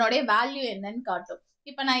 அதனுடைய வேல்யூ என்னன்னு காட்டும்.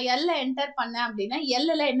 இப்ப நான் எல்ல என்டர் பண்ணேன் அப்படின்னா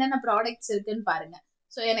எல்ல என்னென்ன ப்ராடக்ட்ஸ் இருக்குன்னு பாருங்க.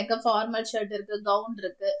 ஸோ எனக்கு ஃபார்மல் ஷர்ட் இருக்கு, கவுன்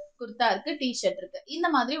இருக்கு, குர்தா இருக்கு, டிஷர்ட் இருக்கு. இந்த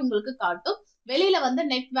மாதிரி உங்களுக்கு காட்டும். வெளியில வந்து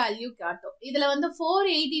நெட் வேல்யூ காட்டும். இதுல வந்து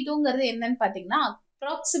 482ங்கிறது என்னன்னு பாத்தீங்கன்னா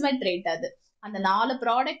அப்ராக்சிமேட் ரேட். அது அந்த 4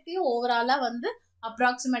 ப்ராடக்ட்டையும் ஓவராலா வந்து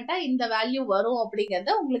அப்ராக்சிமேட்டா இந்த வேல்யூ வரும்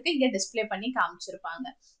அப்படிங்கறத உங்களுக்கு இங்க டிஸ்பிளே பண்ணி காமிச்சிருப்பாங்க.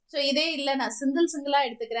 ஸோ இதே இல்லை நான் சிங்கிளா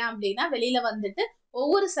எடுத்துக்கிறேன் அப்படின்னா வெளியில வந்துட்டு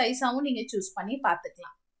ஒவ்வொரு சைஸாவும் நீங்க சூஸ் பண்ணி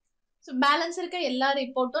பார்த்துக்கலாம். ஸோ பேலன்ஸ் இருக்க எல்லா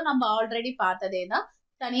ரிப்போர்ட்டும் நம்ம ஆல்ரெடி பார்த்ததே தான்.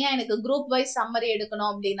 தனியா எனக்கு குரூப் வைஸ் சம்மரி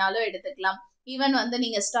எடுக்கணும் அப்படின்னாலும் எடுத்துக்கலாம். ஈவன் வந்து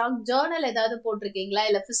நீங்க ஸ்டாக் ஜேர்னல் ஏதாவது போட்டிருக்கீங்களா,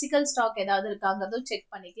 இல்ல பிசிக்கல் ஸ்டாக் ஏதாவது இருக்காங்கிறதும் செக்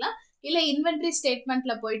பண்ணிக்கலாம். இல்ல இன்வென்ட்ரி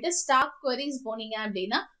ஸ்டேட்மெண்ட்ல போயிட்டு ஸ்டாக் குவரிஸ் போனீங்க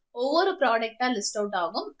அப்படின்னா ஒவ்வொரு ப்ராடக்டா லிஸ்ட் அவுட்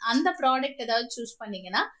ஆகும். அந்த ப்ராடக்ட் ஏதாவது சூஸ்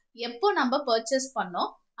பண்ணீங்கன்னா எப்போ நம்ம பர்ச்சேஸ் பண்ணோம்,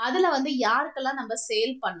 அதுல வந்து யாருக்கெல்லாம் நம்ம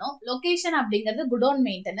சேல் பண்ணோம், லொகேஷன் அப்படிங்கிறது குடோன்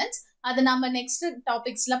மெயின்டெனன்ஸ், அது நம்ம நெக்ஸ்ட்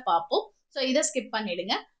டாபிக்ஸ்ல பார்ப்போம். ஸோ இதை ஸ்கிப்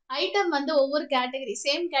பண்ணிடுங்க. ஐட்டம் வந்து ஒவ்வொரு கேட்டகரி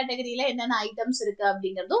சேம் கேட்டகரியில என்னென்ன ஐட்டம்ஸ் இருக்கு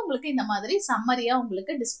அப்படிங்கிறது உங்களுக்கு இந்த மாதிரி சம்மரியா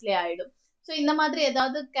உங்களுக்கு டிஸ்பிளே ஆயிடும். ஸோ இந்த மாதிரி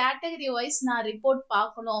ஏதாவது கேட்டகரி வைஸ் நான் ரிப்போர்ட்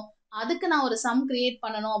பார்க்கணும், அதுக்கு நான் ஒரு சம் கிரியேட்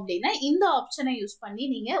பண்ணணும் அப்படின்னா இந்த ஆப்ஷனை யூஸ் பண்ணி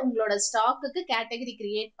நீங்க உங்களோட ஸ்டாக்குக்கு கேட்டகரி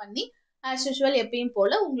கிரியேட் பண்ணி ஆஸ் யூஷுவல் எப்பயும்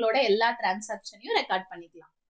போல உங்களோட எல்லா டிரான்சாக்ஷனையும் ரெக்கார்ட் பண்ணிக்கலாம்.